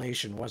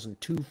simulation wasn't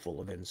too full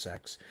of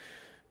insects.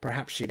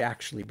 Perhaps she'd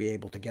actually be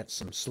able to get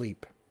some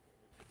sleep.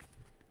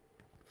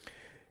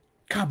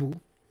 Cabo,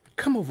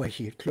 come over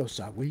here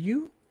closer, will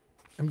you?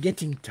 I'm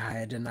getting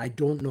tired and I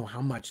don't know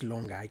how much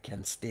longer I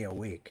can stay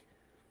awake.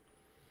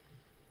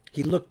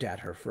 He looked at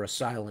her for a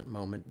silent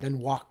moment, then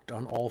walked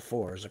on all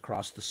fours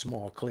across the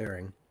small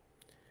clearing.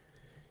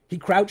 He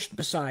crouched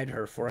beside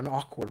her for an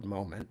awkward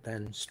moment,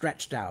 then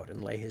stretched out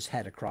and lay his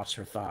head across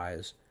her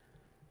thighs.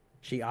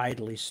 She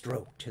idly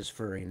stroked his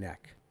furry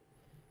neck.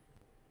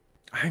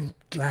 I'm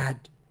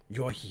glad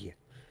you're here.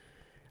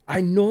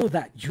 I know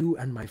that you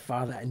and my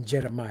father and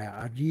Jeremiah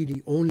are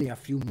really only a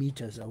few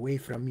meters away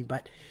from me,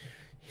 but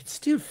it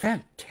still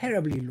felt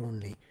terribly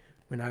lonely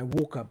when I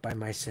woke up by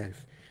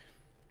myself.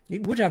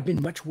 It would have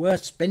been much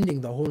worse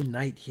spending the whole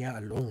night here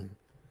alone.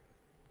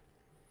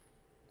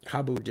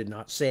 Cabo did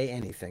not say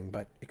anything,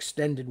 but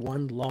extended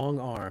one long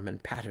arm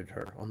and patted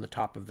her on the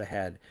top of the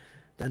head,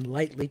 then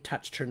lightly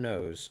touched her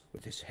nose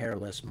with his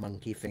hairless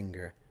monkey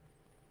finger.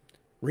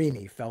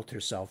 Rini felt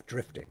herself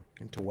drifting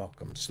into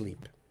welcome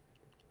sleep.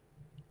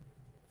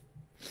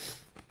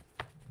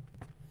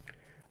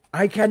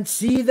 I can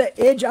see the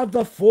edge of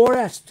the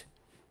forest,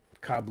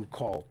 Cabo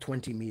called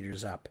 20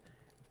 meters up,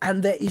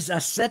 and there is a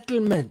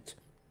settlement.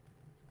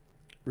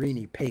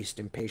 Rini paced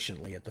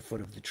impatiently at the foot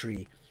of the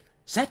tree.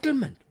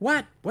 Settlement?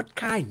 What? What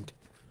kind?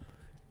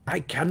 I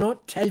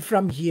cannot tell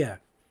from here.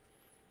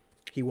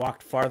 He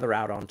walked farther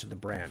out onto the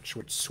branch,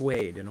 which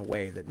swayed in a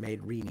way that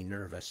made Rini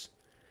nervous.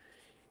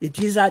 It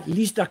is at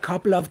least a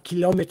couple of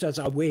kilometers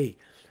away,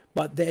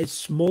 but there is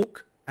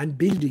smoke and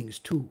buildings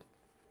too.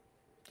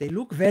 They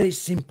look very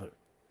simple.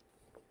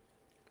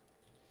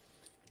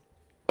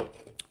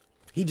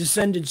 He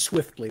descended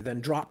swiftly,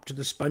 then dropped to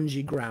the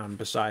spongy ground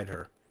beside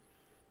her.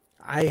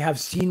 I have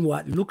seen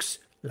what looks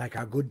like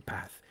a good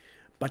path,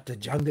 but the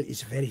jungle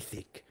is very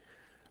thick.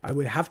 I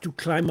will have to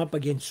climb up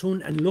again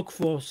soon and look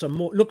some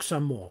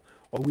more,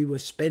 or we will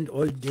spend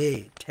all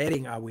day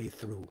tearing our way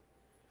through.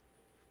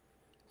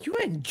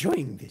 You're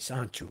enjoying this,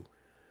 aren't you?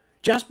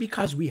 Just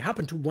because we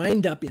happen to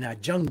wind up in a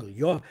jungle,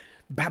 your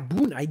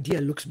baboon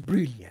idea looks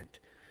brilliant.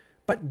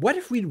 But what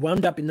if we'd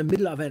wound up in the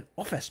middle of an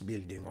office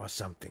building or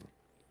something?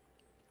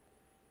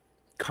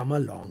 Come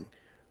along.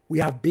 We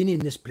have been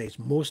in this place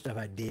most of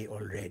our day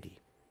already.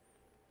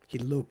 He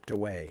loped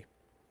away.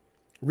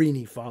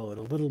 Rini followed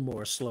a little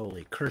more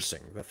slowly,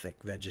 cursing the thick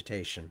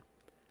vegetation.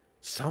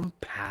 Some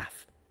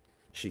path,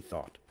 she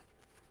thought.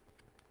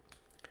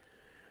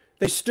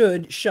 They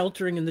stood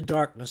sheltering in the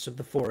darkness of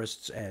the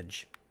forest's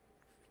edge.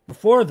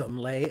 Before them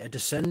lay a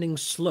descending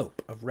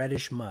slope of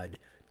reddish mud,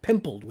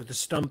 pimpled with the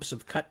stumps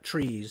of cut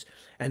trees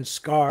and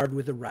scarred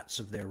with the ruts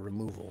of their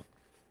removal.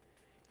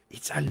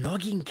 It's a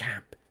logging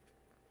camp,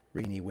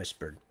 Rini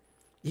whispered.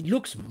 It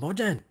looks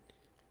modern,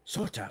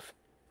 sort of.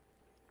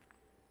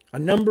 A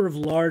number of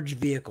large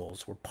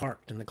vehicles were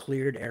parked in the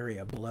cleared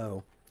area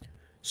below.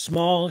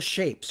 Small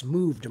shapes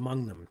moved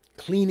among them,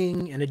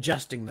 cleaning and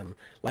adjusting them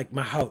like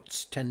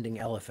mahouts tending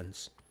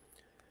elephants.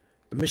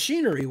 The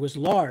machinery was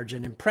large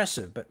and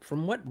impressive, but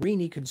from what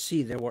Rini could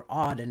see, there were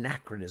odd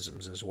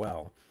anachronisms as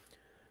well.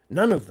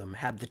 None of them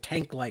had the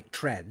tank-like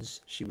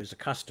treads she was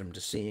accustomed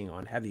to seeing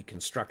on heavy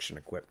construction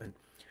equipment.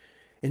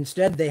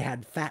 Instead, they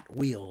had fat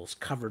wheels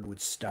covered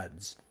with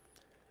studs.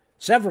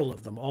 Several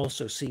of them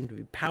also seemed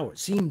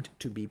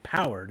to be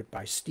powered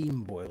by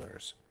steam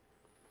boilers.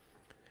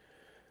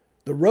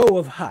 The row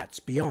of huts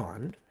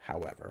beyond,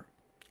 however,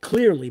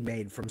 clearly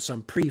made from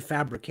some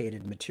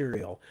prefabricated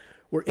material,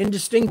 were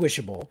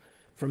indistinguishable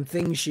from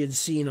things she had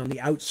seen on the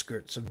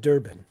outskirts of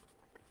Durban.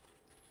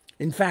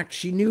 In fact,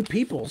 she knew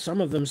people, some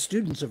of them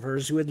students of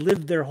hers, who had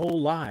lived their whole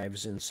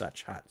lives in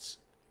such huts.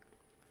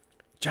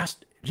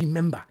 Just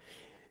remember,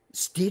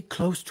 stay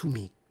close to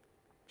me,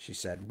 she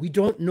said. We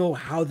don't know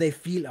how they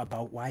feel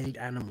about wild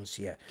animals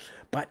here,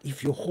 but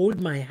if you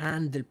hold my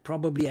hand, they'll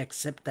probably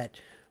accept that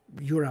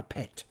you're a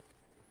pet.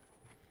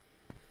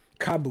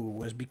 Kabu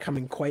was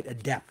becoming quite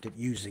adept at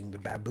using the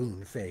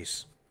baboon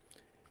face.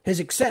 His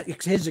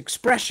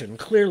expression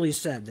clearly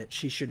said that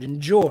she should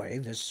enjoy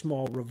this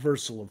small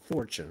reversal of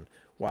fortune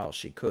while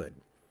she could.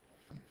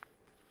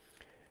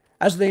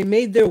 As they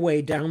made their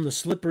way down the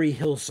slippery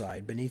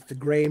hillside beneath the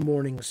gray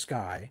morning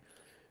sky,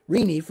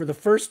 Rini, for the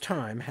first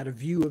time, had a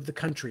view of the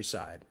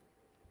countryside.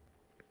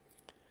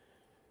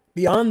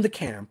 Beyond the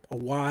camp, a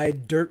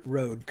wide dirt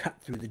road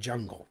cut through the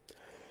jungle.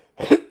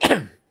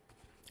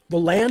 The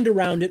land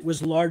around it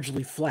was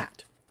largely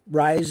flat.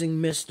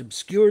 Rising mist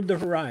obscured the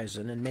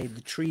horizon and made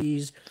the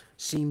trees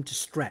seem to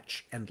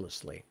stretch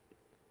endlessly.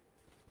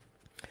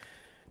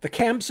 The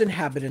camp's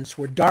inhabitants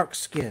were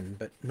dark-skinned,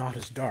 but not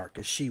as dark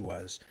as she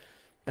was,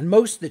 and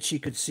most that she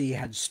could see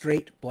had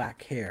straight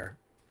black hair.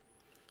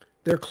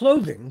 Their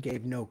clothing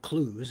gave no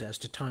clues as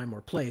to time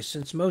or place,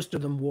 since most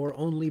of them wore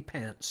only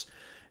pants,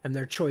 and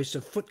their choice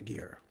of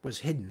footgear was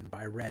hidden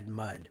by red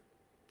mud.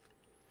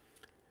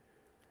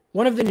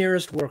 One of the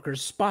nearest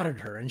workers spotted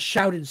her and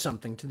shouted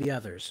something to the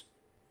others.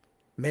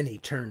 Many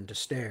turned to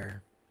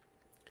stare.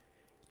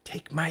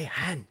 Take my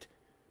hand,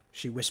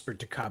 she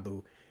whispered to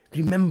Kabu.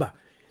 Remember,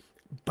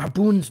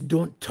 baboons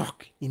don't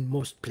talk in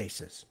most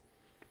places.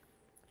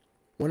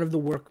 One of the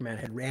workmen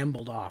had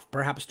rambled off,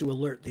 perhaps to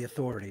alert the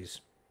authorities.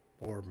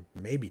 Or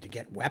maybe to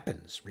get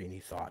weapons,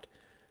 Rini thought.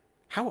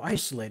 How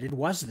isolated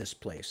was this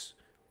place?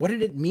 What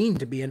did it mean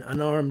to be an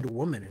unarmed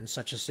woman in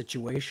such a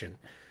situation?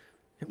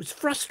 It was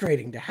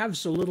frustrating to have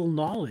so little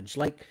knowledge,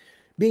 like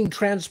being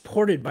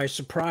transported by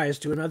surprise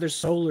to another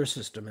solar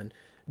system and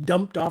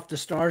dumped off the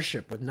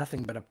starship with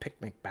nothing but a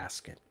picnic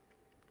basket.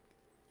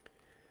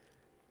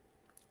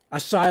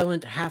 A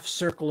silent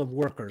half-circle of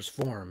workers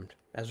formed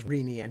as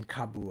Rini and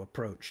Kabu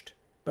approached,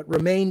 but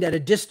remained at a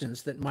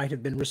distance that might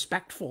have been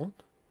respectful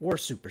or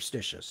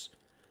superstitious.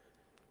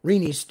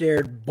 Rini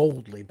stared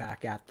boldly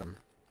back at them.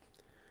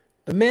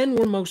 The men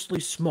were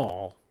mostly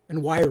small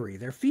and wiry,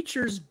 their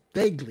features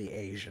vaguely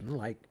Asian,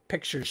 like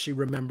pictures she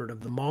remembered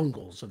of the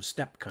Mongols of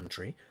steppe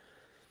country.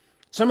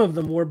 Some of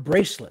them wore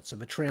bracelets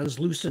of a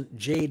translucent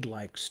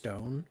jade-like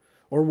stone,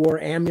 or wore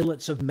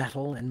amulets of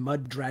metal and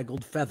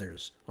mud-draggled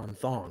feathers on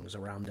thongs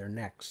around their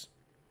necks.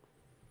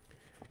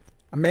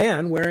 A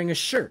man wearing a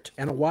shirt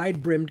and a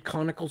wide-brimmed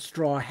conical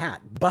straw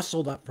hat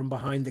bustled up from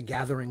behind the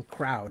gathering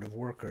crowd of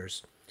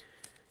workers.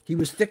 He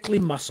was thickly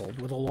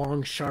muscled, with a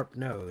long, sharp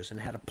nose, and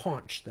had a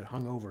paunch that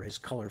hung over his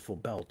colorful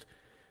belt.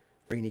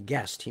 Rini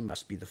guessed he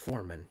must be the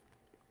foreman.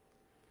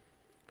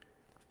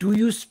 Do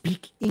you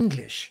speak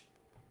English?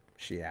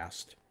 She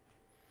asked.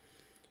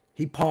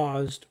 He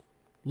paused,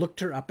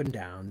 looked her up and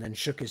down, then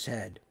shook his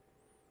head.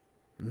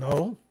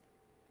 No?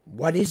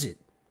 What is it?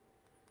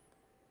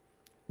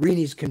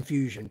 Rini's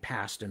confusion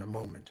passed in a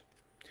moment.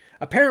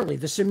 Apparently,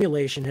 the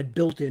simulation had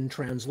built-in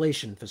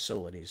translation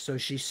facilities, so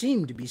she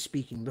seemed to be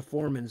speaking the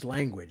foreman's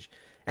language,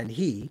 and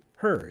he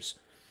hers.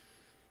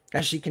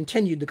 As she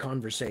continued the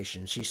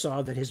conversation, she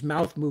saw that his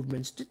mouth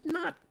movements did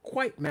not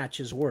quite match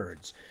his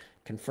words,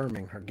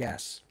 confirming her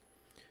guess.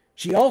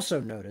 She also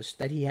noticed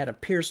that he had a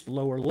pierced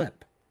lower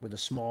lip with a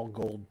small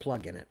gold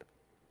plug in it.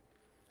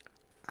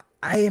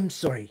 I am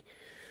sorry.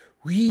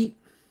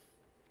 I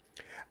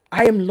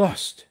am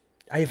lost.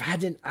 I have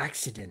had an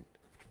accident.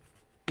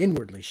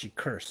 Inwardly, she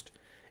cursed.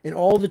 In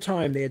all the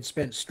time they had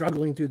spent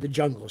struggling through the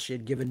jungle, she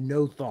had given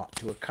no thought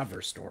to a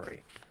cover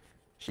story.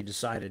 She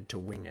decided to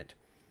wing it.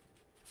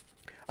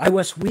 I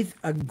was with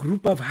a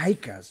group of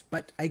hikers,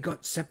 but I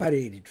got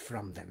separated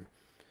from them.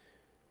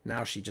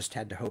 Now she just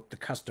had to hope the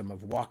custom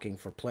of walking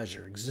for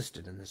pleasure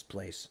existed in this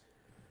place.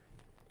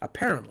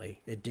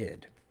 Apparently, it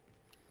did.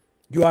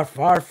 You are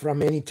far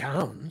from any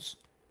towns,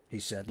 he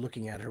said,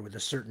 looking at her with a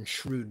certain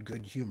shrewd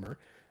good humor,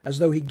 as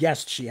though he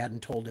guessed she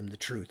hadn't told him the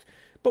truth,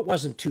 but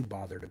wasn't too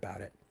bothered about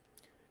it.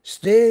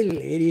 Still,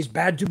 it is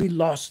bad to be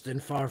lost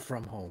and far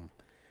from home.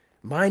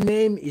 My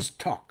name is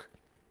Tok.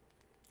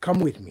 Come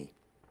with me.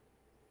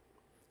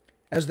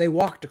 As they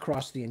walked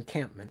across the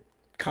encampment,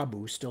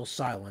 Kabu, still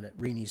silent at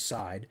Rini's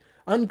side,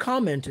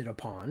 uncommented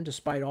upon,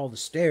 despite all the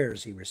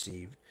stares he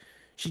received,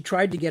 she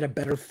tried to get a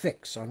better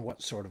fix on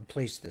what sort of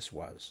place this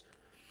was.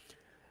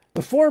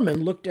 The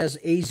foreman looked as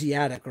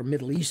Asiatic or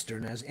Middle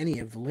Eastern as any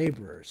of the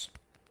laborers.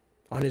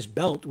 On his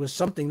belt was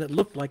something that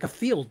looked like a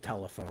field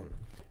telephone.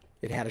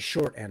 It had a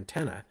short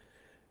antenna,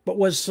 but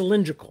was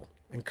cylindrical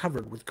and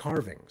covered with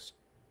carvings.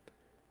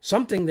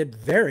 Something that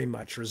very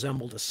much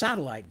resembled a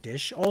satellite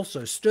dish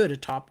also stood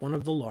atop one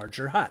of the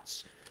larger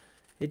huts.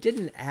 It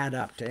didn't add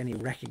up to any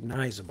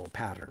recognizable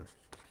pattern.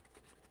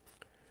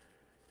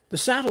 The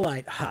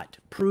satellite hut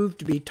proved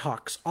to be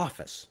Tok's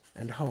office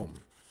and home.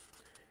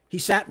 He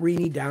sat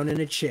Rini down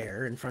in a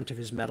chair in front of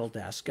his metal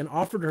desk and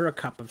offered her a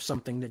cup of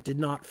something that did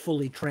not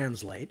fully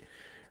translate,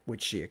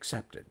 which she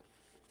accepted.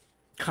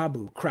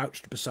 Kabu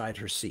crouched beside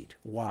her seat,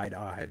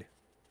 wide-eyed.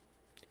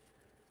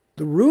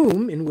 The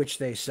room in which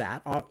they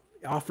sat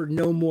offered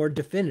no more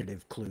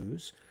definitive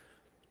clues.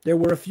 There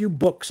were a few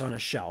books on a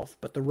shelf,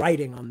 but the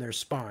writing on their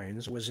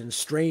spines was in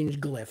strange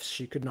glyphs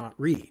she could not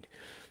read.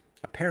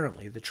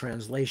 Apparently, the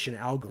translation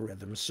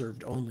algorithm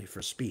served only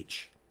for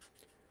speech.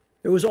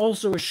 There was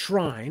also a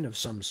shrine of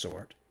some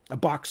sort, a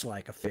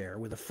box-like affair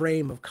with a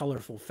frame of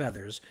colorful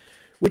feathers,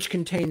 which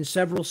contained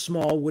several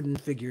small wooden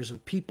figures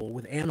of people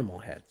with animal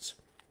heads.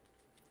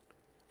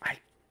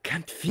 "I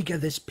can't figure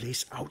this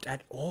place out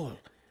at all,"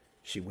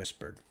 she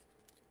whispered.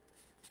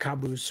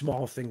 Kabu's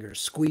small fingers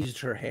squeezed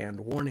her hand,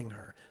 warning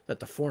her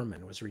that the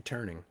foreman was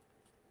returning.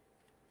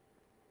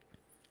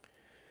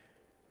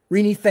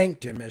 Rini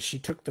thanked him as she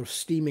took the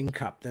steaming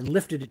cup, then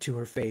lifted it to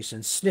her face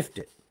and sniffed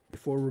it,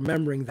 before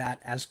remembering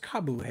that, as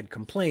Kabu had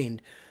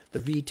complained, the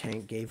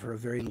V-tank gave her a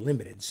very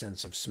limited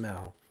sense of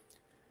smell.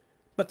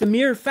 But the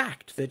mere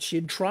fact that she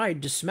had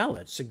tried to smell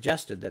it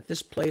suggested that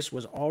this place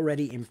was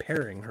already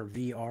impairing her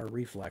VR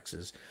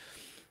reflexes.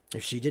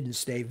 If she didn't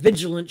stay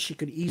vigilant, she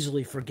could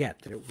easily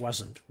forget that it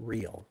wasn't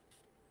real.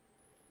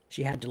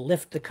 She had to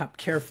lift the cup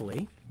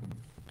carefully,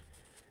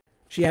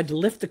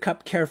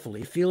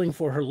 feeling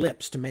for her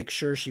lips to make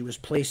sure she was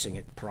placing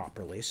it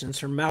properly, since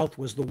her mouth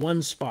was the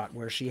one spot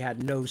where she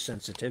had no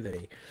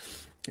sensitivity.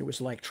 It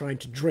was like trying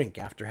to drink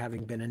after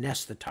having been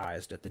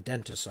anesthetized at the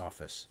dentist's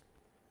office.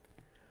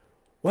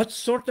 "What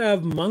sort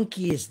of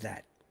monkey is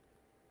that?"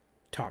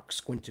 Tok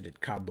squinted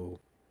at Kabu.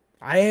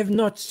 "I have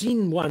not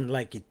seen one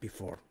like it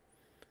before."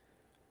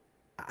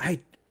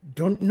 "I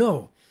don't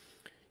know.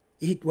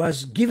 It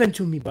was given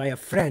to me by a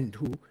friend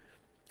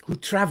who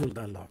traveled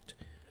a lot.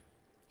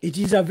 It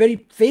is a very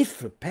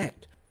faithful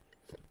pet."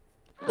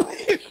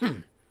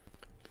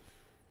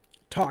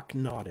 Tok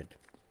nodded.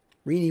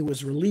 Rini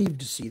was relieved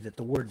to see that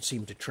the word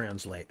seemed to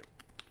translate.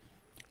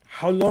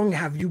 "How long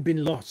have you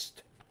been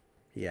lost?"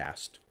 he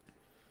asked.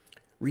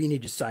 Rini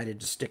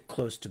decided to stick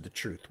close to the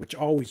truth, which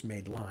always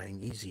made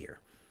lying easier.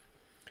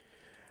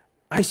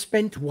 "I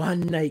spent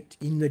one night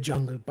in the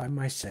jungle by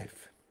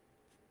myself."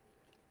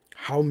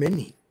 How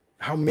many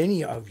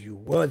of you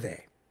were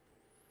there?"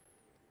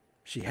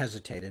 She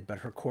hesitated, but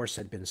her course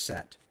had been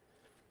set.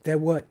 "There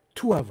were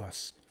 2 of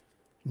us,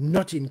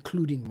 not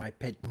including my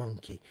pet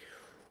monkey,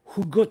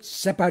 who got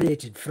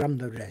separated from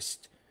the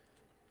rest.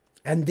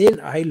 And then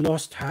I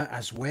lost her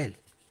as well."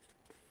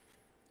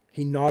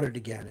 He nodded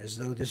again, as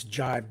though this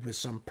jibed with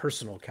some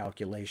personal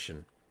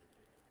calculation.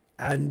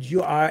 "And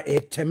you are a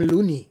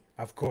Temeluni,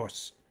 of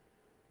course."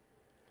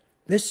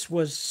 This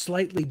was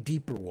slightly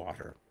deeper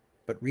water,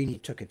 but Rini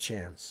took a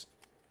chance.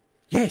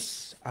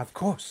 "Yes, of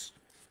course."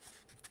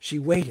 She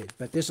waited,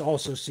 but this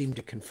also seemed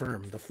to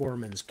confirm the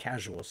foreman's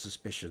casual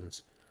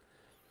suspicions.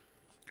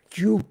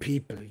 "You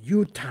people,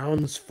 you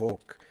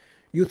townsfolk,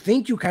 you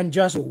think you can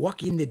just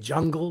walk in the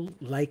jungle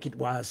like it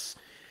was,"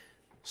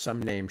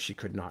 some name she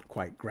could not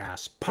quite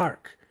grasp,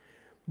 "park.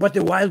 But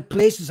the wild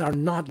places are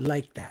not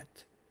like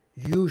that.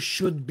 You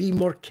should be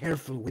more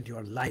careful with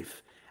your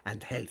life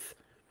and health.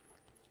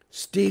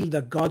 Still,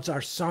 the gods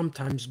are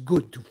sometimes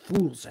good to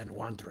fools and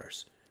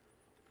wanderers."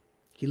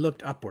 He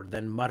looked upward,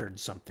 then muttered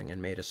something and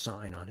made a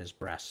sign on his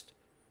breast.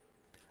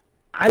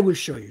 "I will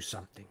show you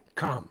something.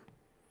 Come."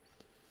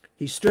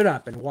 He stood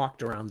up and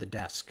walked around the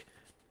desk,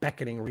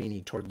 beckoning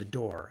Rini toward the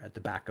door at the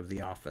back of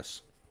the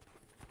office.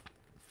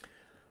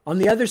 On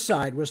the other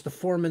side was the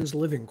foreman's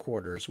living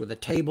quarters, with a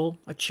table,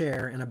 a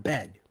chair, and a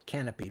bed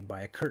canopied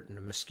by a curtain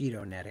of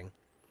mosquito netting.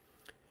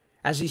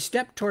 As he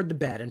stepped toward the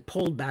bed and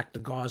pulled back the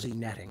gauzy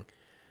netting,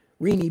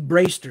 Rini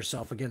braced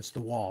herself against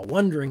the wall,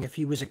 wondering if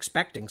he was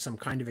expecting some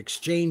kind of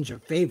exchange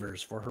of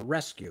favors for her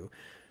rescue.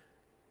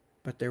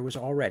 But there was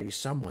already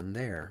someone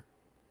there.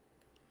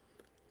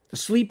 The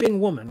sleeping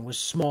woman was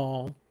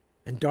small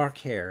and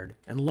dark-haired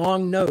and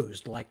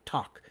long-nosed like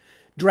Tok,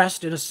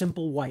 dressed in a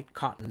simple white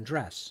cotton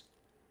dress.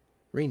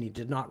 Rini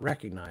did not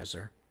recognize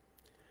her.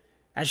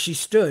 As she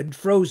stood,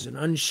 frozen,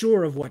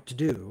 unsure of what to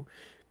do,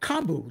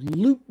 Kabu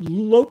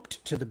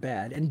loped to the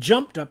bed and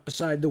jumped up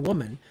beside the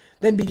woman,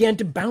 then began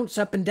to bounce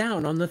up and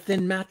down on the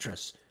thin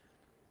mattress.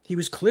 He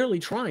was clearly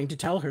trying to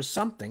tell her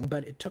something,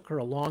 but it took her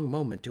a long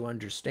moment to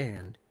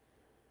understand.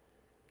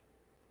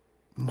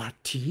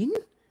 Martine?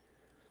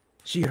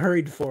 She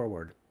hurried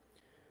forward.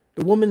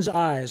 The woman's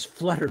eyes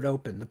fluttered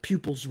open, the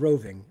pupils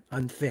roving,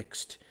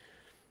 unfixed.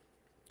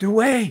 The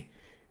way!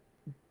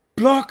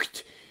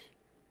 Blocked!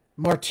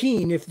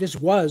 Martine, if this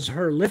was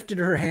her, lifted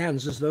her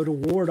hands as though to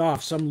ward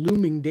off some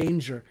looming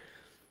danger.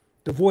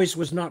 The voice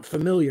was not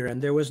familiar,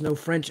 and there was no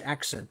French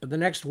accent, but the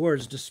next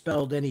words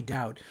dispelled any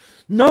doubt.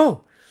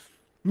 No!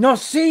 No,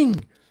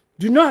 sing!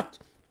 Do not!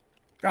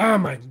 Ah,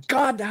 my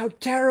God, how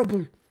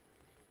terrible!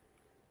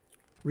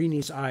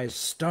 Rini's eyes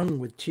stung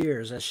with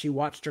tears as she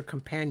watched her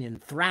companion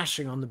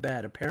thrashing on the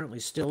bed, apparently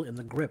still in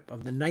the grip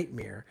of the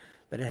nightmare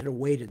that had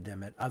awaited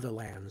them at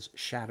Otherland's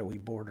shadowy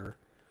border.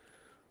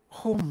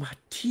 Oh,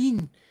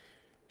 Martine!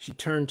 She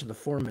turned to the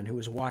foreman, who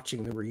was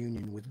watching the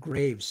reunion with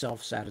grave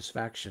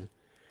self-satisfaction.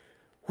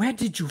 Where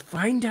did you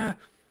find her?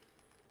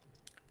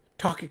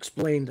 Talk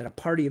explained that a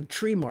party of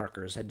tree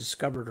markers had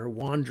discovered her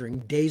wandering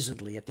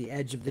dazedly at the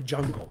edge of the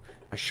jungle,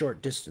 a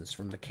short distance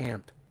from the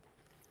camp.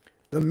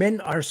 The men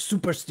are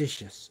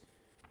superstitious,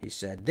 he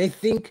said. They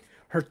think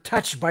her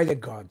touched by the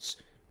gods.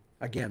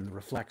 Again, the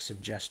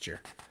reflexive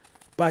gesture.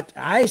 But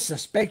I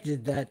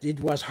suspected that it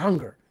was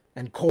hunger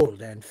and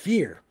cold and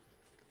fear,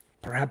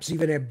 perhaps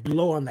even a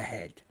blow on the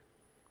head.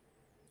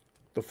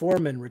 The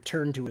foreman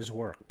returned to his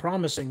work,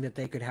 promising that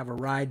they could have a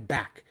ride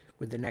back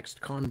with the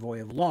next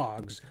convoy of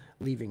logs,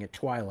 leaving at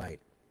twilight.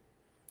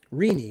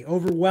 Rini,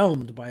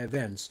 overwhelmed by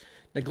events,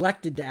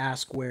 neglected to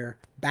ask where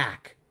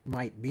back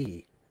might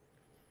be.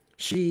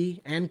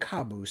 She and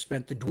Kabu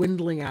spent the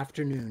dwindling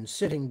afternoon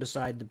sitting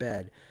beside the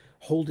bed,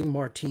 holding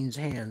Martine's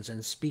hands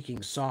and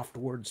speaking soft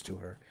words to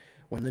her,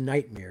 when the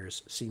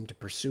nightmares seemed to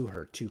pursue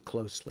her too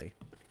closely.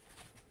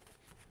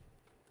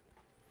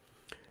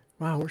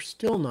 Wow, we're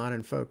still not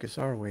in focus,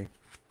 are we?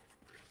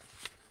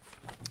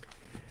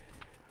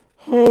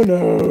 Who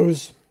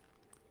knows?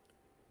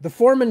 The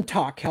foreman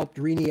talk helped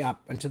Rini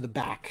up onto the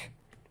back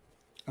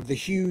of the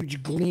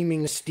huge,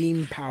 gleaming,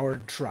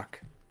 steam-powered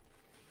truck.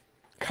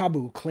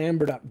 Kabu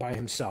clambered up by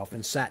himself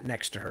and sat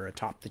next to her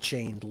atop the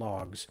chained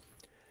logs.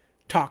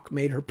 Talk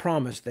made her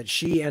promise that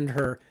she and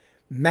her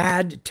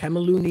mad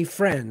Temaluni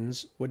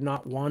friends would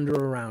not wander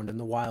around in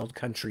the wild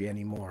country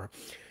anymore.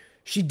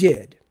 She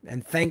did,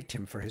 and thanked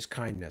him for his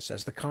kindness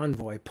as the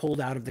convoy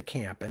pulled out of the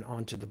camp and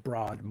onto the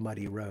broad,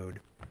 muddy road.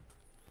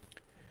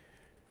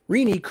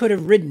 Rini could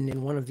have ridden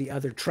in one of the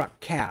other truck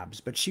cabs,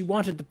 but she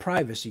wanted the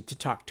privacy to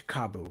talk to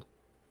Kabu.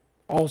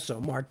 Also,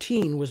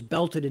 Martine was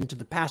belted into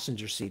the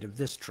passenger seat of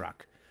this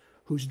truck,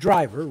 whose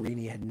driver,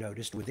 Rini had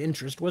noticed with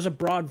interest, was a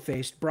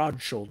broad-faced,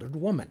 broad-shouldered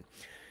woman,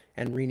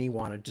 and Rini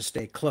wanted to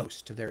stay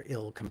close to their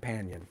ill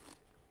companion.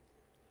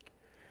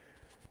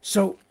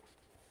 So,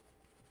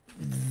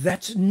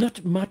 that's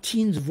not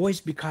Martine's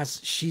voice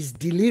because she's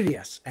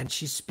delirious and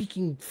she's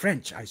speaking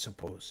French, I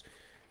suppose,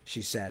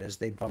 she said as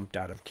they bumped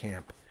out of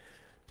camp.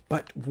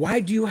 But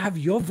why do you have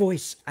your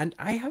voice and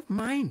I have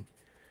mine?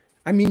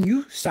 I mean,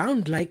 you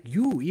sound like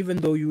you, even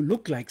though you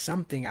look like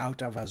something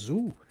out of a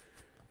zoo.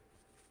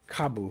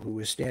 Kabu, who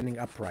was standing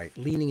upright,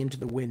 leaning into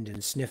the wind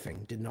and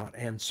sniffing, did not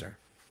answer.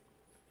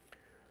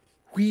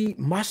 We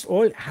must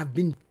all have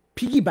been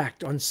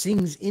piggybacked on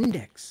Singh's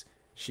index,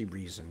 she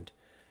reasoned,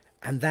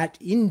 and that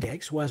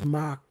index was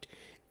marked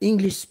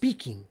English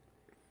speaking.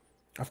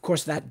 Of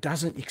course, that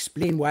doesn't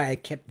explain why I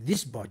kept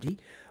this body,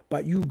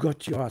 but you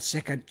got your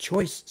second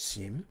choice,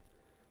 Sim.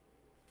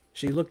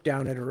 She looked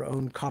down at her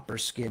own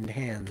copper-skinned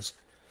hands.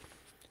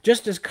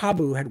 Just as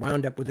Kabu had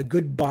wound up with a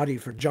good body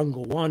for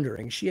jungle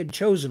wandering, she had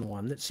chosen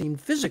one that seemed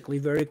physically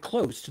very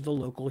close to the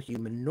local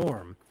human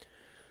norm.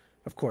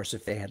 Of course,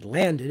 if they had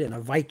landed in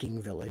a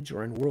Viking village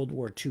or in World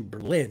War II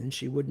Berlin,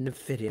 she wouldn't have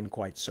fit in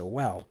quite so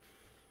well.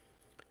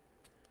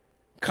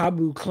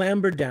 Kabu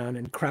clambered down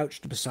and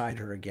crouched beside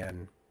her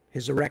again,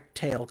 his erect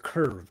tail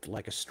curved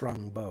like a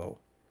strung bow.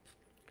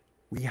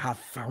 We have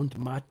found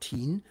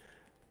Martine,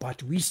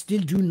 but we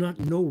still do not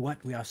know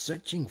what we are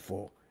searching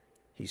for,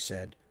 he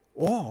said,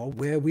 or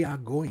where we are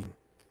going.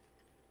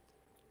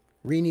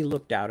 Rini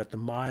looked out at the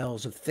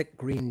miles of thick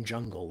green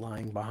jungle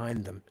lying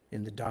behind them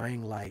in the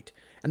dying light,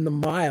 and the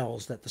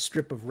miles that the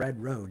strip of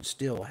red road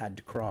still had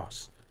to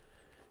cross.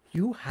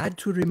 You had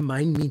to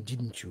remind me,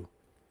 didn't you?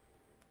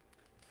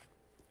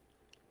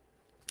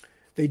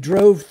 They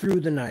drove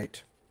through the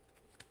night.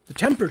 The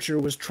temperature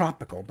was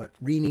tropical, but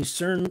Rini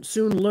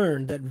soon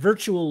learned that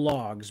virtual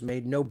logs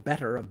made no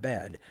better a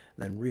bed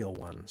than real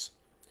ones.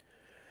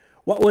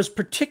 What was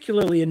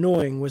particularly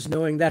annoying was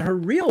knowing that her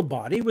real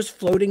body was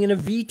floating in a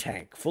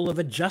V-tank full of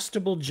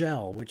adjustable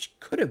gel, which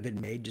could have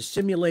been made to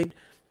simulate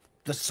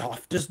the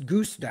softest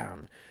goose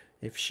down,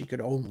 if she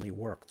could only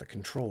work the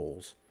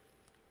controls.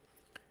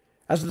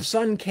 As the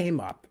sun came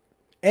up,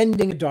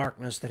 ending a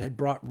darkness that had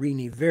brought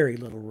Rini very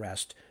little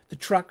rest, the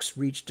trucks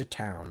reached a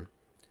town.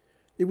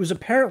 It was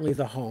apparently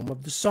the home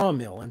of the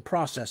sawmill and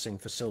processing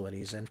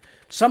facilities, and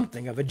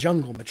something of a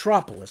jungle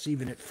metropolis.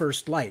 Even at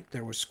first light,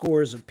 there were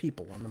scores of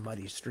people on the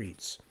muddy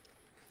streets.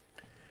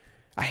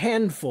 A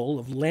handful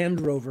of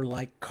Land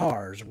Rover-like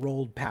cars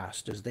rolled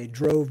past as they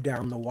drove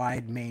down the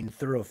wide main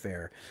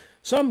thoroughfare,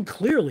 some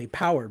clearly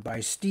powered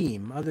by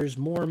steam, others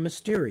more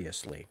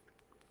mysteriously.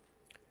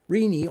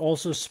 Rini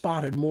also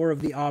spotted more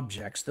of the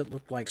objects that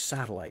looked like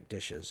satellite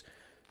dishes,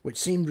 which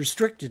seemed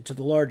restricted to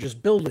the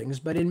largest buildings,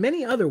 but in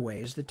many other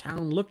ways the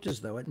town looked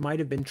as though it might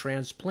have been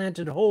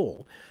transplanted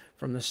whole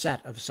from the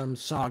set of some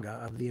saga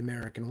of the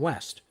American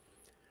West.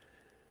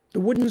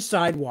 The wooden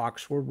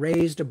sidewalks were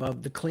raised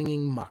above the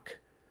clinging muck.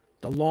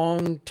 The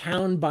long,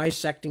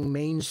 town-bisecting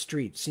main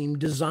street seemed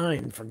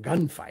designed for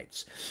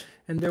gunfights,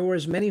 and there were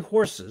as many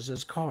horses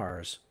as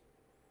cars.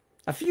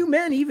 A few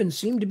men even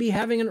seemed to be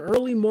having an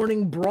early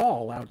morning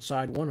brawl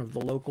outside one of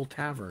the local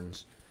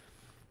taverns.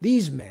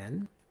 These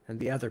men, and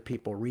the other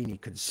people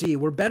Rini could see,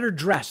 were better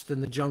dressed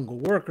than the jungle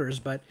workers,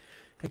 but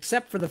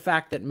except for the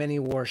fact that many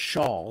wore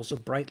shawls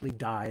of brightly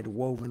dyed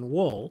woven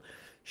wool,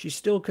 she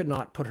still could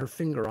not put her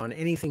finger on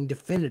anything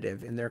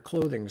definitive in their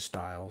clothing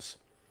styles.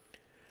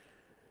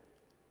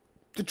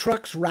 The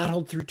trucks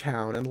rattled through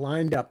town and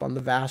lined up on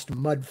the vast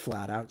mud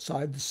flat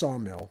outside the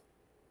sawmill.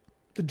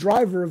 The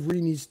driver of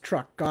Rini's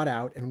truck got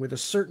out and, with a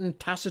certain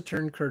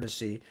taciturn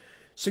courtesy,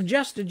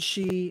 suggested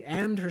she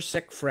and her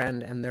sick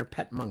friend and their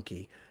pet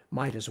monkey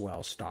might as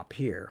well stop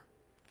here.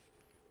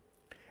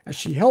 As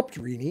she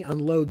helped Rini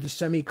unload the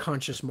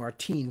semi-conscious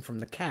Martine from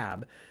the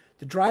cab,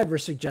 the driver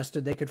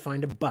suggested they could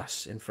find a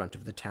bus in front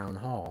of the town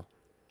hall.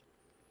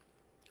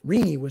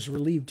 Rini was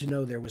relieved to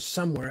know there was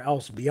somewhere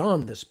else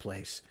beyond this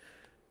place.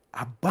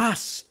 A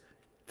bus!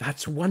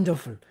 That's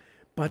wonderful.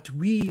 But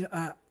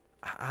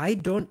I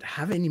don't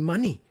have any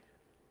money.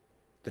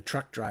 The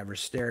truck driver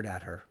stared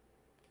at her.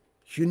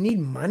 You need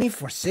money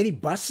for city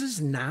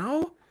buses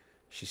now?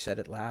 She said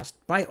at last.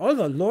 By all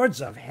the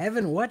lords of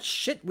heaven, what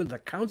shit will the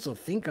council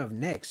think of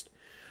next?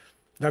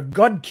 The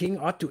God King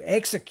ought to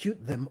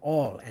execute them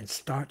all and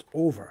start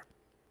over.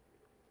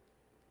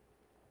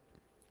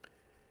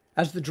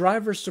 As the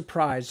driver's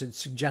surprise had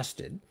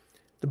suggested,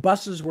 the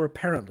buses were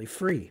apparently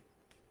free.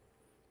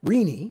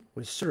 Rini,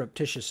 with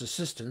surreptitious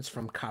assistance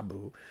from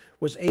Kabu,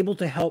 was able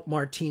to help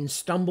Martine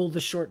stumble the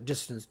short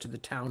distance to the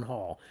town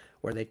hall,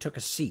 where they took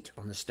a seat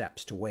on the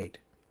steps to wait.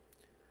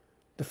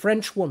 The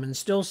French woman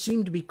still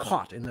seemed to be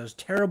caught in those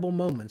terrible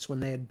moments when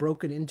they had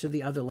broken into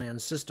the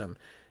Otherland system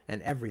and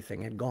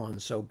everything had gone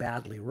so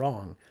badly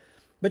wrong,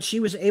 but she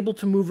was able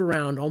to move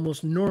around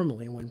almost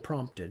normally when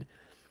prompted,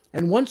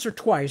 and once or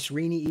twice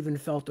Rini even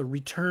felt a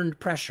returned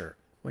pressure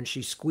when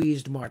she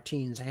squeezed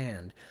Martine's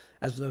hand,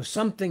 as though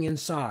something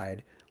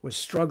inside was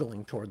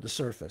struggling toward the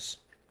surface.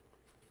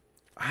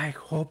 I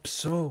hope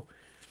so,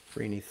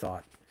 Rini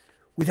thought.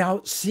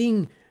 Without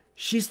seeing,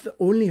 she's the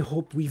only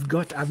hope we've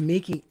got of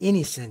making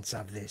any sense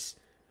of this.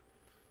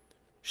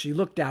 She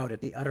looked out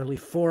at the utterly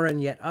foreign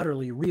yet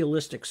utterly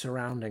realistic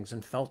surroundings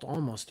and felt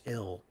almost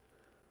ill.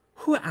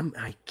 Who am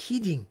I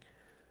kidding?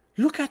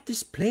 Look at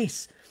this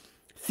place.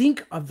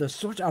 Think of the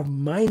sort of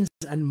minds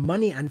and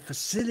money and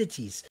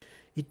facilities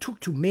it took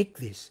to make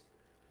this.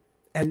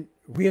 And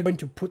we're going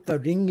to put the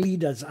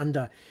ringleaders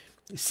under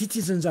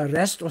citizen's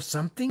arrest or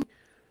something?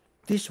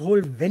 This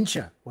whole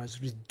venture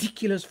was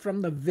ridiculous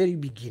from the very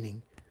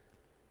beginning.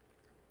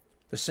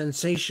 The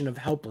sensation of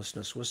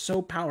helplessness was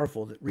so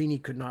powerful that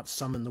Rini could not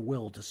summon the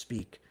will to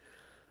speak.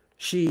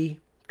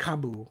 She,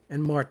 Kabu,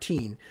 and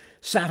Martine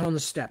sat on the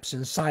steps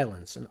in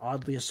silence, an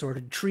oddly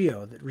assorted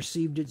trio that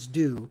received its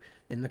due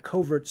in the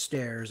covert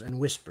stares and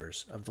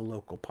whispers of the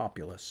local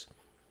populace.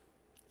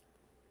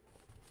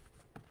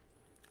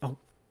 Oh,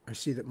 I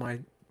see that my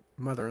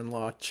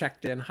mother-in-law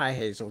checked in. Hi,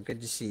 Hazel.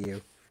 Good to see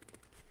you.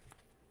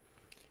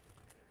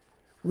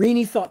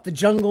 Rini thought the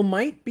jungle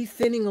might be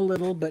thinning a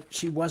little, but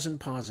she wasn't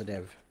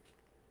positive.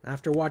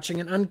 After watching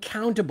an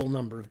uncountable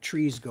number of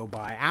trees go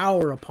by,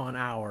 hour upon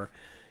hour,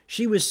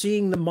 she was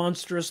seeing the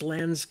monotonous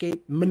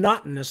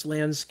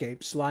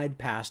landscape slide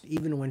past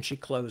even when she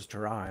closed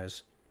her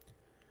eyes.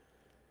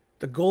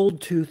 The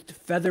gold-toothed,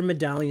 feather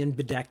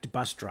medallion-bedecked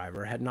bus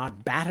driver had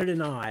not batted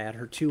an eye at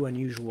her two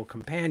unusual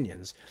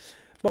companions,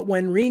 but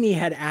when Rini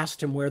had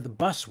asked him where the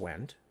bus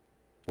went,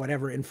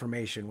 whatever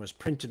information was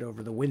printed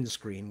over the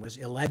windscreen was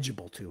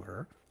illegible to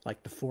her,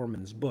 like the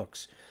foreman's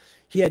books.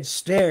 He had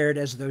stared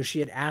as though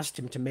she had asked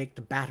him to make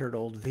the battered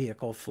old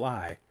vehicle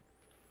fly.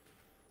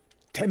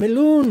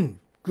 Temeloon,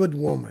 good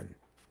woman,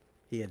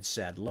 he had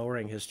said,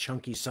 lowering his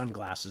chunky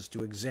sunglasses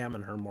to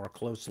examine her more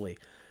closely,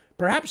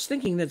 perhaps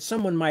thinking that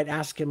someone might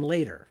ask him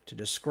later to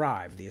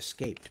describe the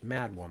escaped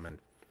madwoman.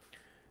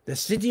 The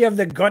city of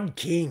the God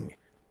King,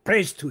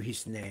 praise to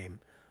his name,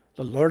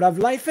 the Lord of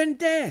life and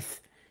death,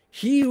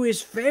 he who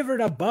is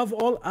favored above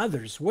all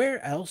others,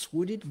 where else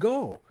would it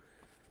go?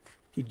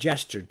 He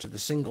gestured to the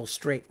single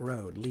straight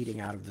road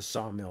leading out of the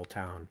sawmill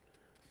town.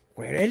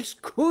 Where else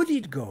could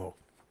it go?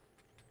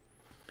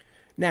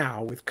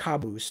 Now, with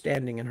Kabu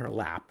standing in her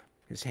lap,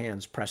 his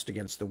hands pressed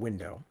against the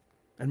window,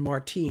 and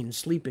Martine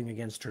sleeping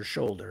against her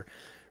shoulder,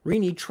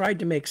 Rini tried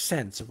to make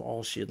sense of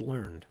all she had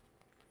learned.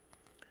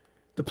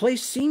 The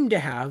place seemed to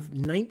have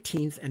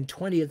 19th and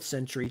 20th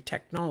century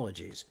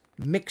technologies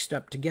mixed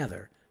up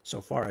together,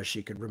 so far as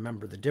she could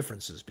remember the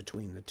differences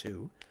between the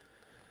two.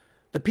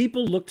 The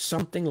people looked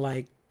something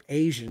like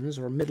Asians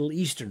or Middle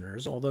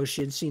Easterners, although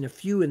she had seen a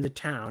few in the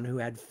town who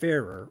had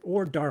fairer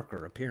or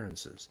darker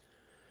appearances.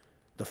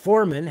 The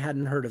foreman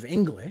hadn't heard of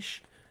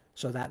English,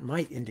 so that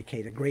might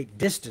indicate a great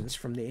distance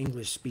from the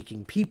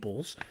English-speaking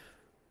peoples,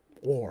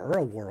 or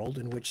a world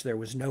in which there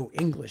was no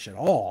English at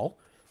all,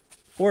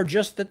 or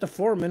just that the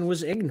foreman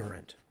was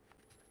ignorant.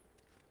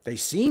 They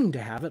seemed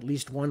to have at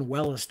least one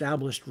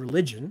well-established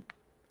religion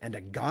and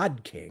a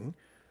god-king,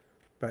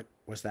 but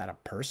was that a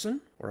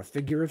person or a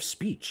figure of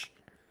speech?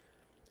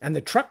 And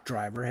the truck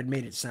driver had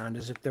made it sound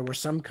as if there were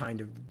some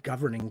kind of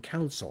governing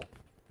council.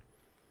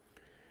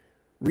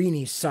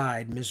 Rini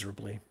sighed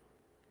miserably.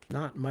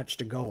 Not much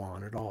to go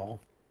on at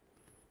all.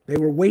 They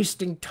were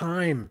wasting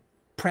time,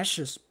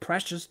 precious,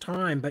 precious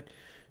time, but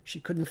she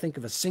couldn't think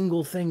of a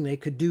single thing they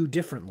could do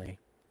differently.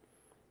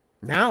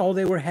 Now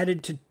they were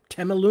headed to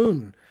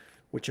Temaloon,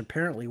 which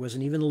apparently was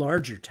an even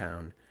larger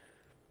town.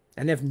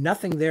 And if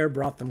nothing there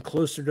brought them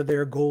closer to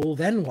their goal,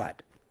 then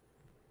what?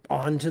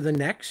 On to the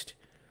next?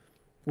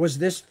 Was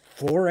this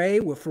foray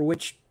for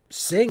which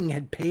Singh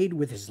had paid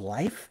with his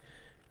life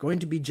going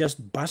to be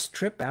just bus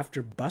trip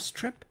after bus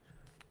trip?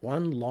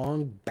 One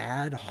long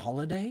bad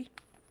holiday?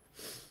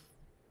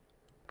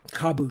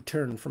 Kabu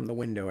turned from the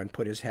window and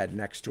put his head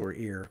next to her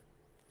ear.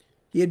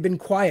 He had been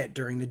quiet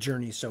during the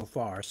journey so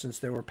far, since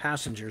there were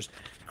passengers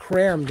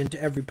crammed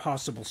into every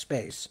possible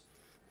space.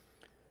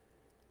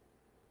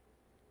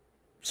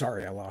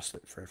 Sorry, I lost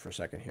it for a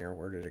second here.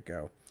 Where did it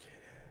go?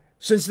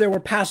 Since there were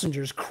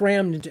passengers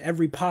crammed into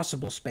every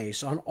possible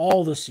space on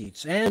all the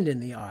seats and in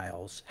the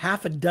aisles,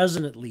 half a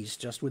dozen at least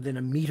just within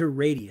a meter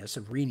radius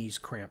of Rini's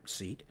cramped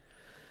seat.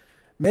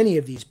 Many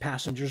of these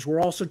passengers were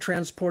also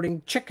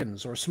transporting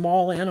chickens or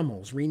small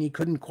animals Rini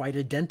couldn't quite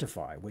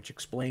identify, which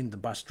explained the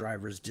bus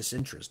driver's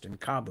disinterest in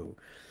Kabu.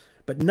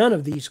 But none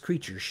of these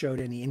creatures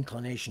showed any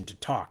inclination to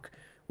talk,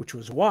 which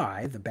was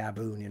why the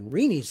baboon in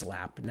Rini's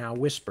lap now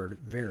whispered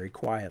very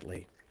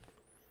quietly.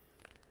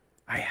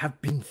 "I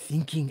have been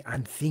thinking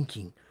and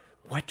thinking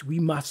what we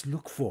must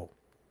look for,"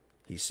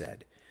 he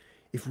said.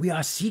 "If we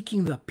are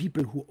seeking the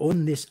people who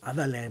own this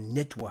Otherland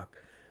network,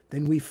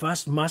 then we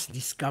first must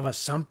discover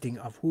something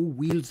of who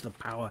wields the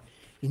power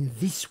in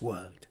this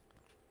world."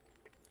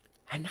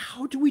 "And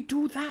how do we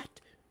do that?"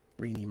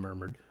 Rini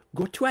murmured.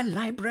 "Go to a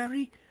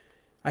library?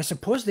 I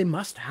suppose they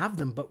must have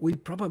them, but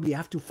we'd probably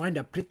have to find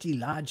a pretty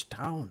large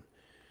town."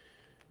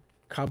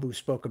 Kabu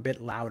spoke a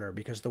bit louder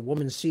because the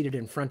woman seated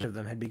in front of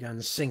them had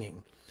begun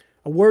singing,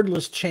 a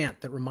wordless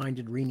chant that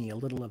reminded Rini a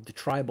little of the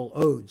tribal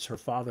odes her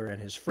father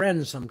and his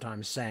friends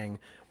sometimes sang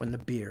when the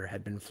beer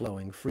had been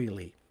flowing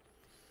freely.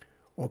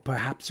 "Or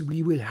perhaps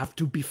we will have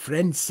to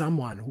befriend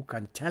someone who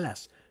can tell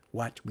us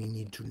what we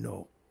need to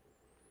know."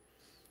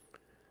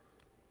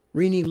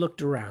 Rini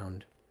looked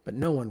around, but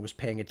no one was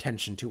paying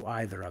attention to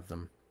either of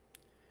them.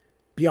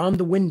 Beyond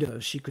the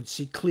windows she could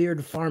see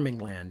cleared farming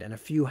land and a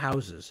few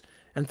houses,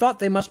 and thought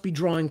they must be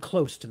drawing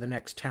close to the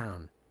next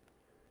town.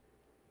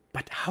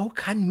 "But how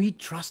can we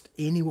trust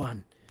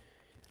anyone?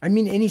 I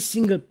mean, any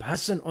single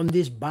person on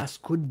this bus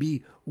could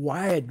be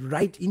wired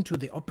right into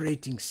the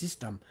operating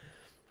system.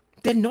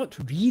 They're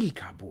not real,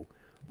 Kabu.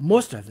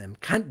 Most of them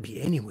can't be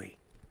anyway."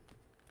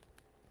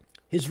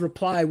 His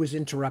reply was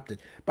interrupted.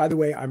 By the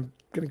way, I'm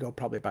going to go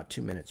probably about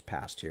 2 minutes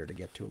past here to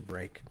get to a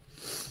break.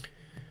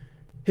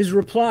 His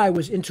reply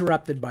was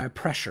interrupted by a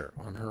pressure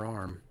on her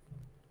arm.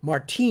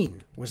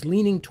 Martine was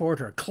leaning toward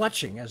her,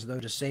 clutching as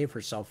though to save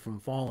herself from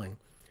falling.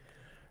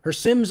 Her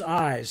Sim's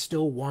eyes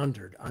still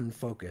wandered,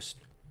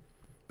 unfocused,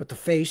 but the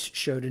face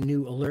showed a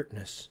new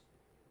alertness.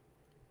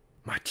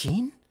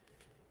 "Martine?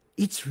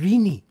 It's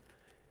Rini.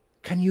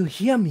 Can you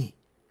hear me?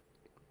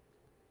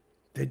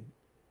 The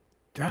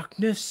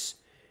darkness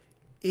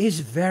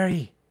is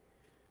very,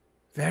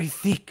 very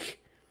thick."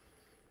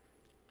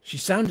 She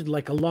sounded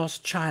like a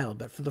lost child,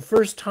 but for the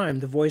first time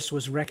the voice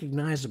was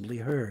recognizably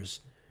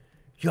hers.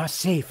 "You're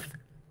safe,"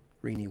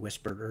 Rini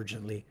whispered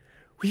urgently.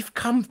 "We've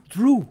come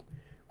through.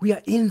 We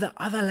are in the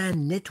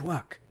Otherland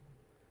network."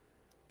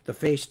 The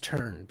face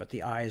turned, but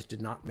the eyes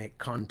did not make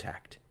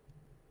contact.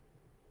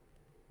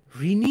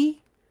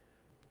 "Rini?"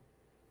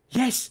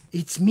 "Yes,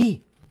 it's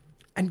me.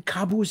 And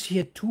Kabu's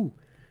here too.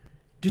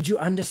 Did you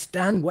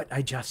understand what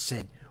I just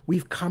said?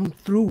 We've come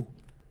through.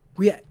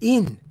 We are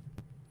in."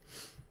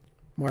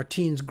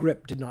 Martine's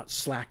grip did not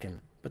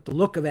slacken, but the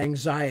look of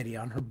anxiety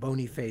on her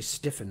bony face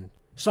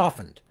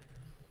softened.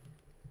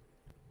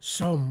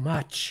 "So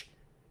much,"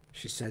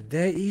 she said.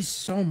 "There is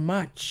so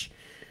much."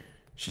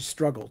 She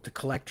struggled to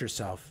collect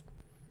herself.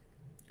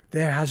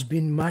 "There has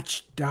been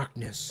much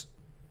darkness."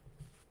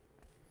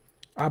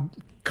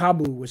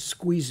 Kabu was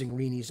squeezing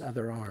Rini's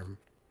other arm.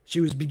 She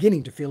was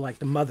beginning to feel like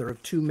the mother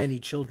of too many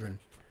children.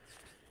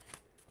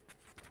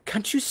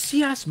 "Can't you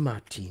see us,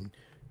 Martine?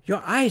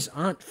 Your eyes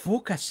aren't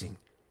focusing."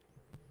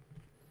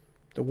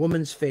 The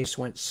woman's face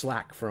went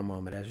slack for a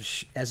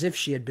moment, as if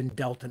she had been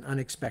dealt an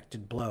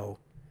unexpected blow.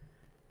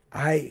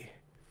 I...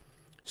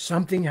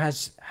 Something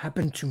has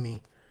happened to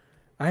me.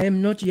 I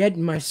am not yet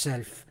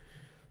myself.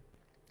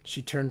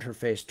 She turned her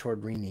face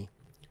toward Rini.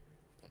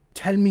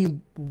 Tell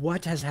me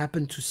what has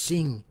happened to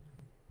Singh.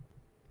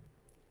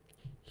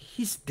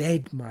 He's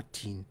dead,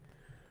 Martin.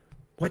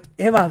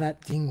 Whatever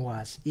that thing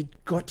was,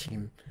 it got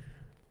him.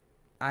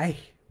 I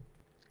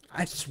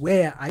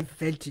swear I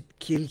felt it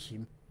kill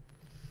him.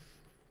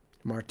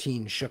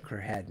 Martine shook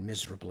her head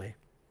miserably.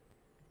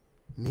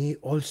 Me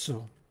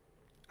also.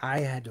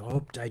 I had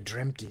hoped I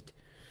dreamt it.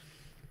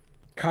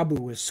 Kabu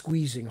was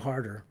squeezing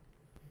harder.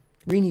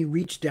 Rini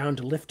reached down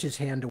to lift his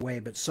hand away,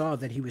 but saw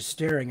that he was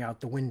staring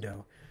out the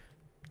window.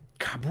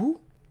 Kabu?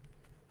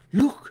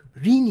 Look,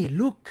 Rini,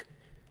 look.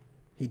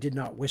 He did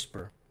not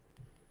whisper.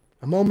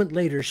 A moment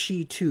later,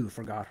 she too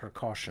forgot her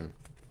caution.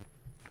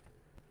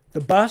 The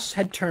bus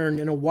had turned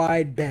in a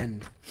wide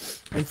bend,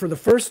 and for the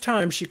first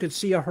time she could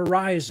see a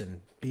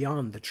horizon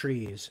beyond the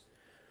trees.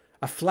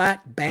 A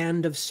flat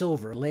band of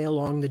silver lay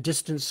along the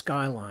distant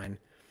skyline,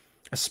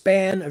 a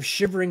span of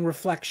shivering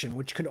reflection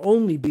which could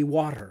only be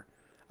water,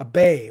 a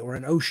bay or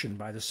an ocean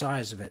by the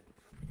size of it.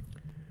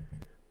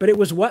 But it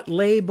was what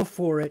lay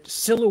before it,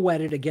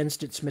 silhouetted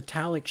against its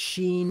metallic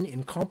sheen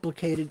in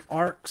complicated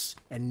arcs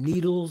and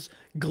needles,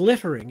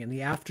 glittering in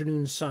the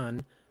afternoon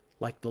sun,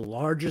 like the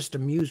largest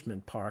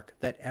amusement park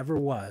that ever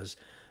was,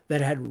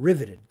 that had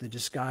riveted the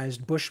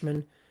disguised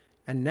bushman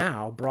and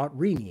now brought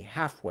Rini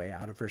halfway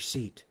out of her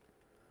seat.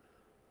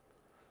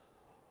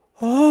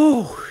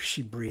 "Oh,"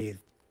 she breathed.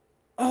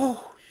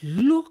 "Oh,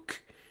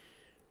 look."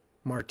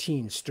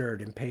 Martine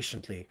stirred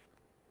impatiently.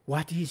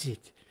 "What is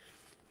it?"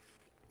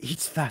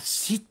 "It's the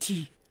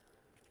city.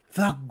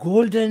 The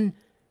Golden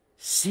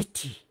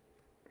City."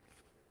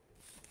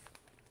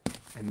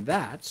 And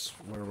that's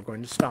where we're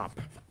going to stop.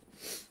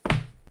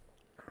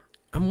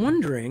 I'm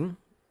wondering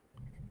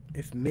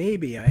if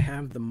maybe I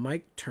have the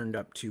mic turned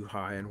up too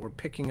high and we're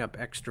picking up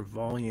extra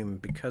volume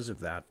because of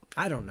that.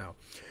 I don't know.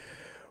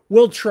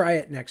 We'll try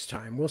it next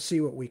time. We'll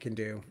see what we can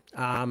do.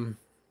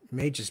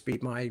 May just be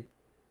my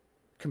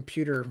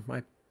computer,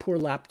 my poor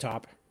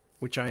laptop,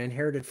 which I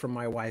inherited from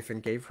my wife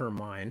and gave her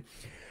mine.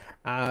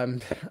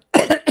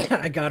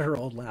 I got her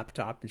old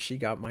laptop and she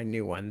got my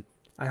new one.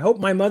 I hope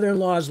my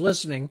mother-in-law is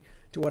listening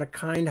to what a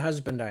kind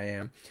husband I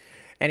am.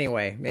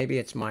 Anyway, maybe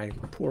it's my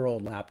poor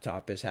old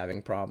laptop is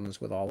having problems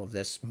with all of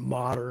this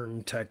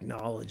modern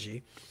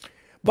technology.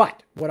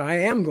 But what I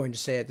am going to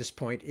say at this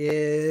point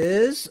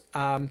is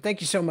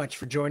thank you so much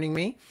for joining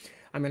me.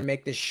 I'm going to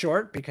make this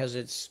short because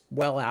it's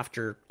well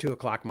after 2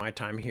 o'clock my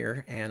time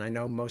here. And I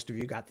know most of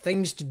you got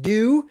things to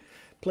do,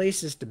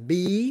 places to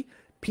be,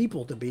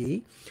 people to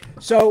be.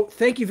 So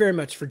thank you very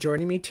much for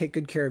joining me. Take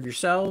good care of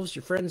yourselves,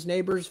 your friends,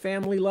 neighbors,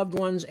 family, loved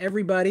ones,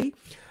 everybody.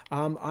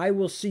 I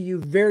will see you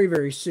very,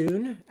 very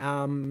soon.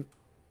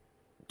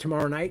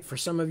 Tomorrow night for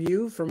some of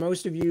you, for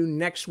most of you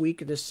next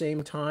week at the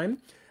same time,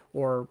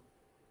 or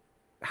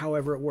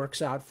however it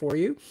works out for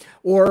you.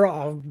 Or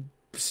I'll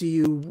see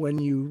you when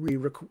you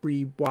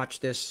re-watch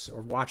this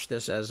or watch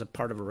this as a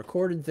part of a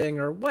recorded thing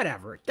or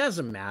whatever. It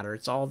doesn't matter.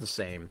 It's all the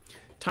same.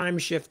 Time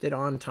shifted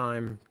on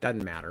time.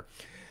 Doesn't matter.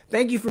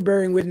 Thank you for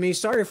bearing with me.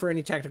 Sorry for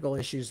any technical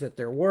issues that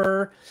there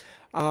were.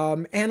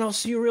 And I'll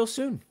see you real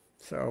soon.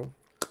 So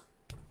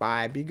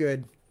bye. Be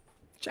good.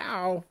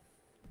 Ciao.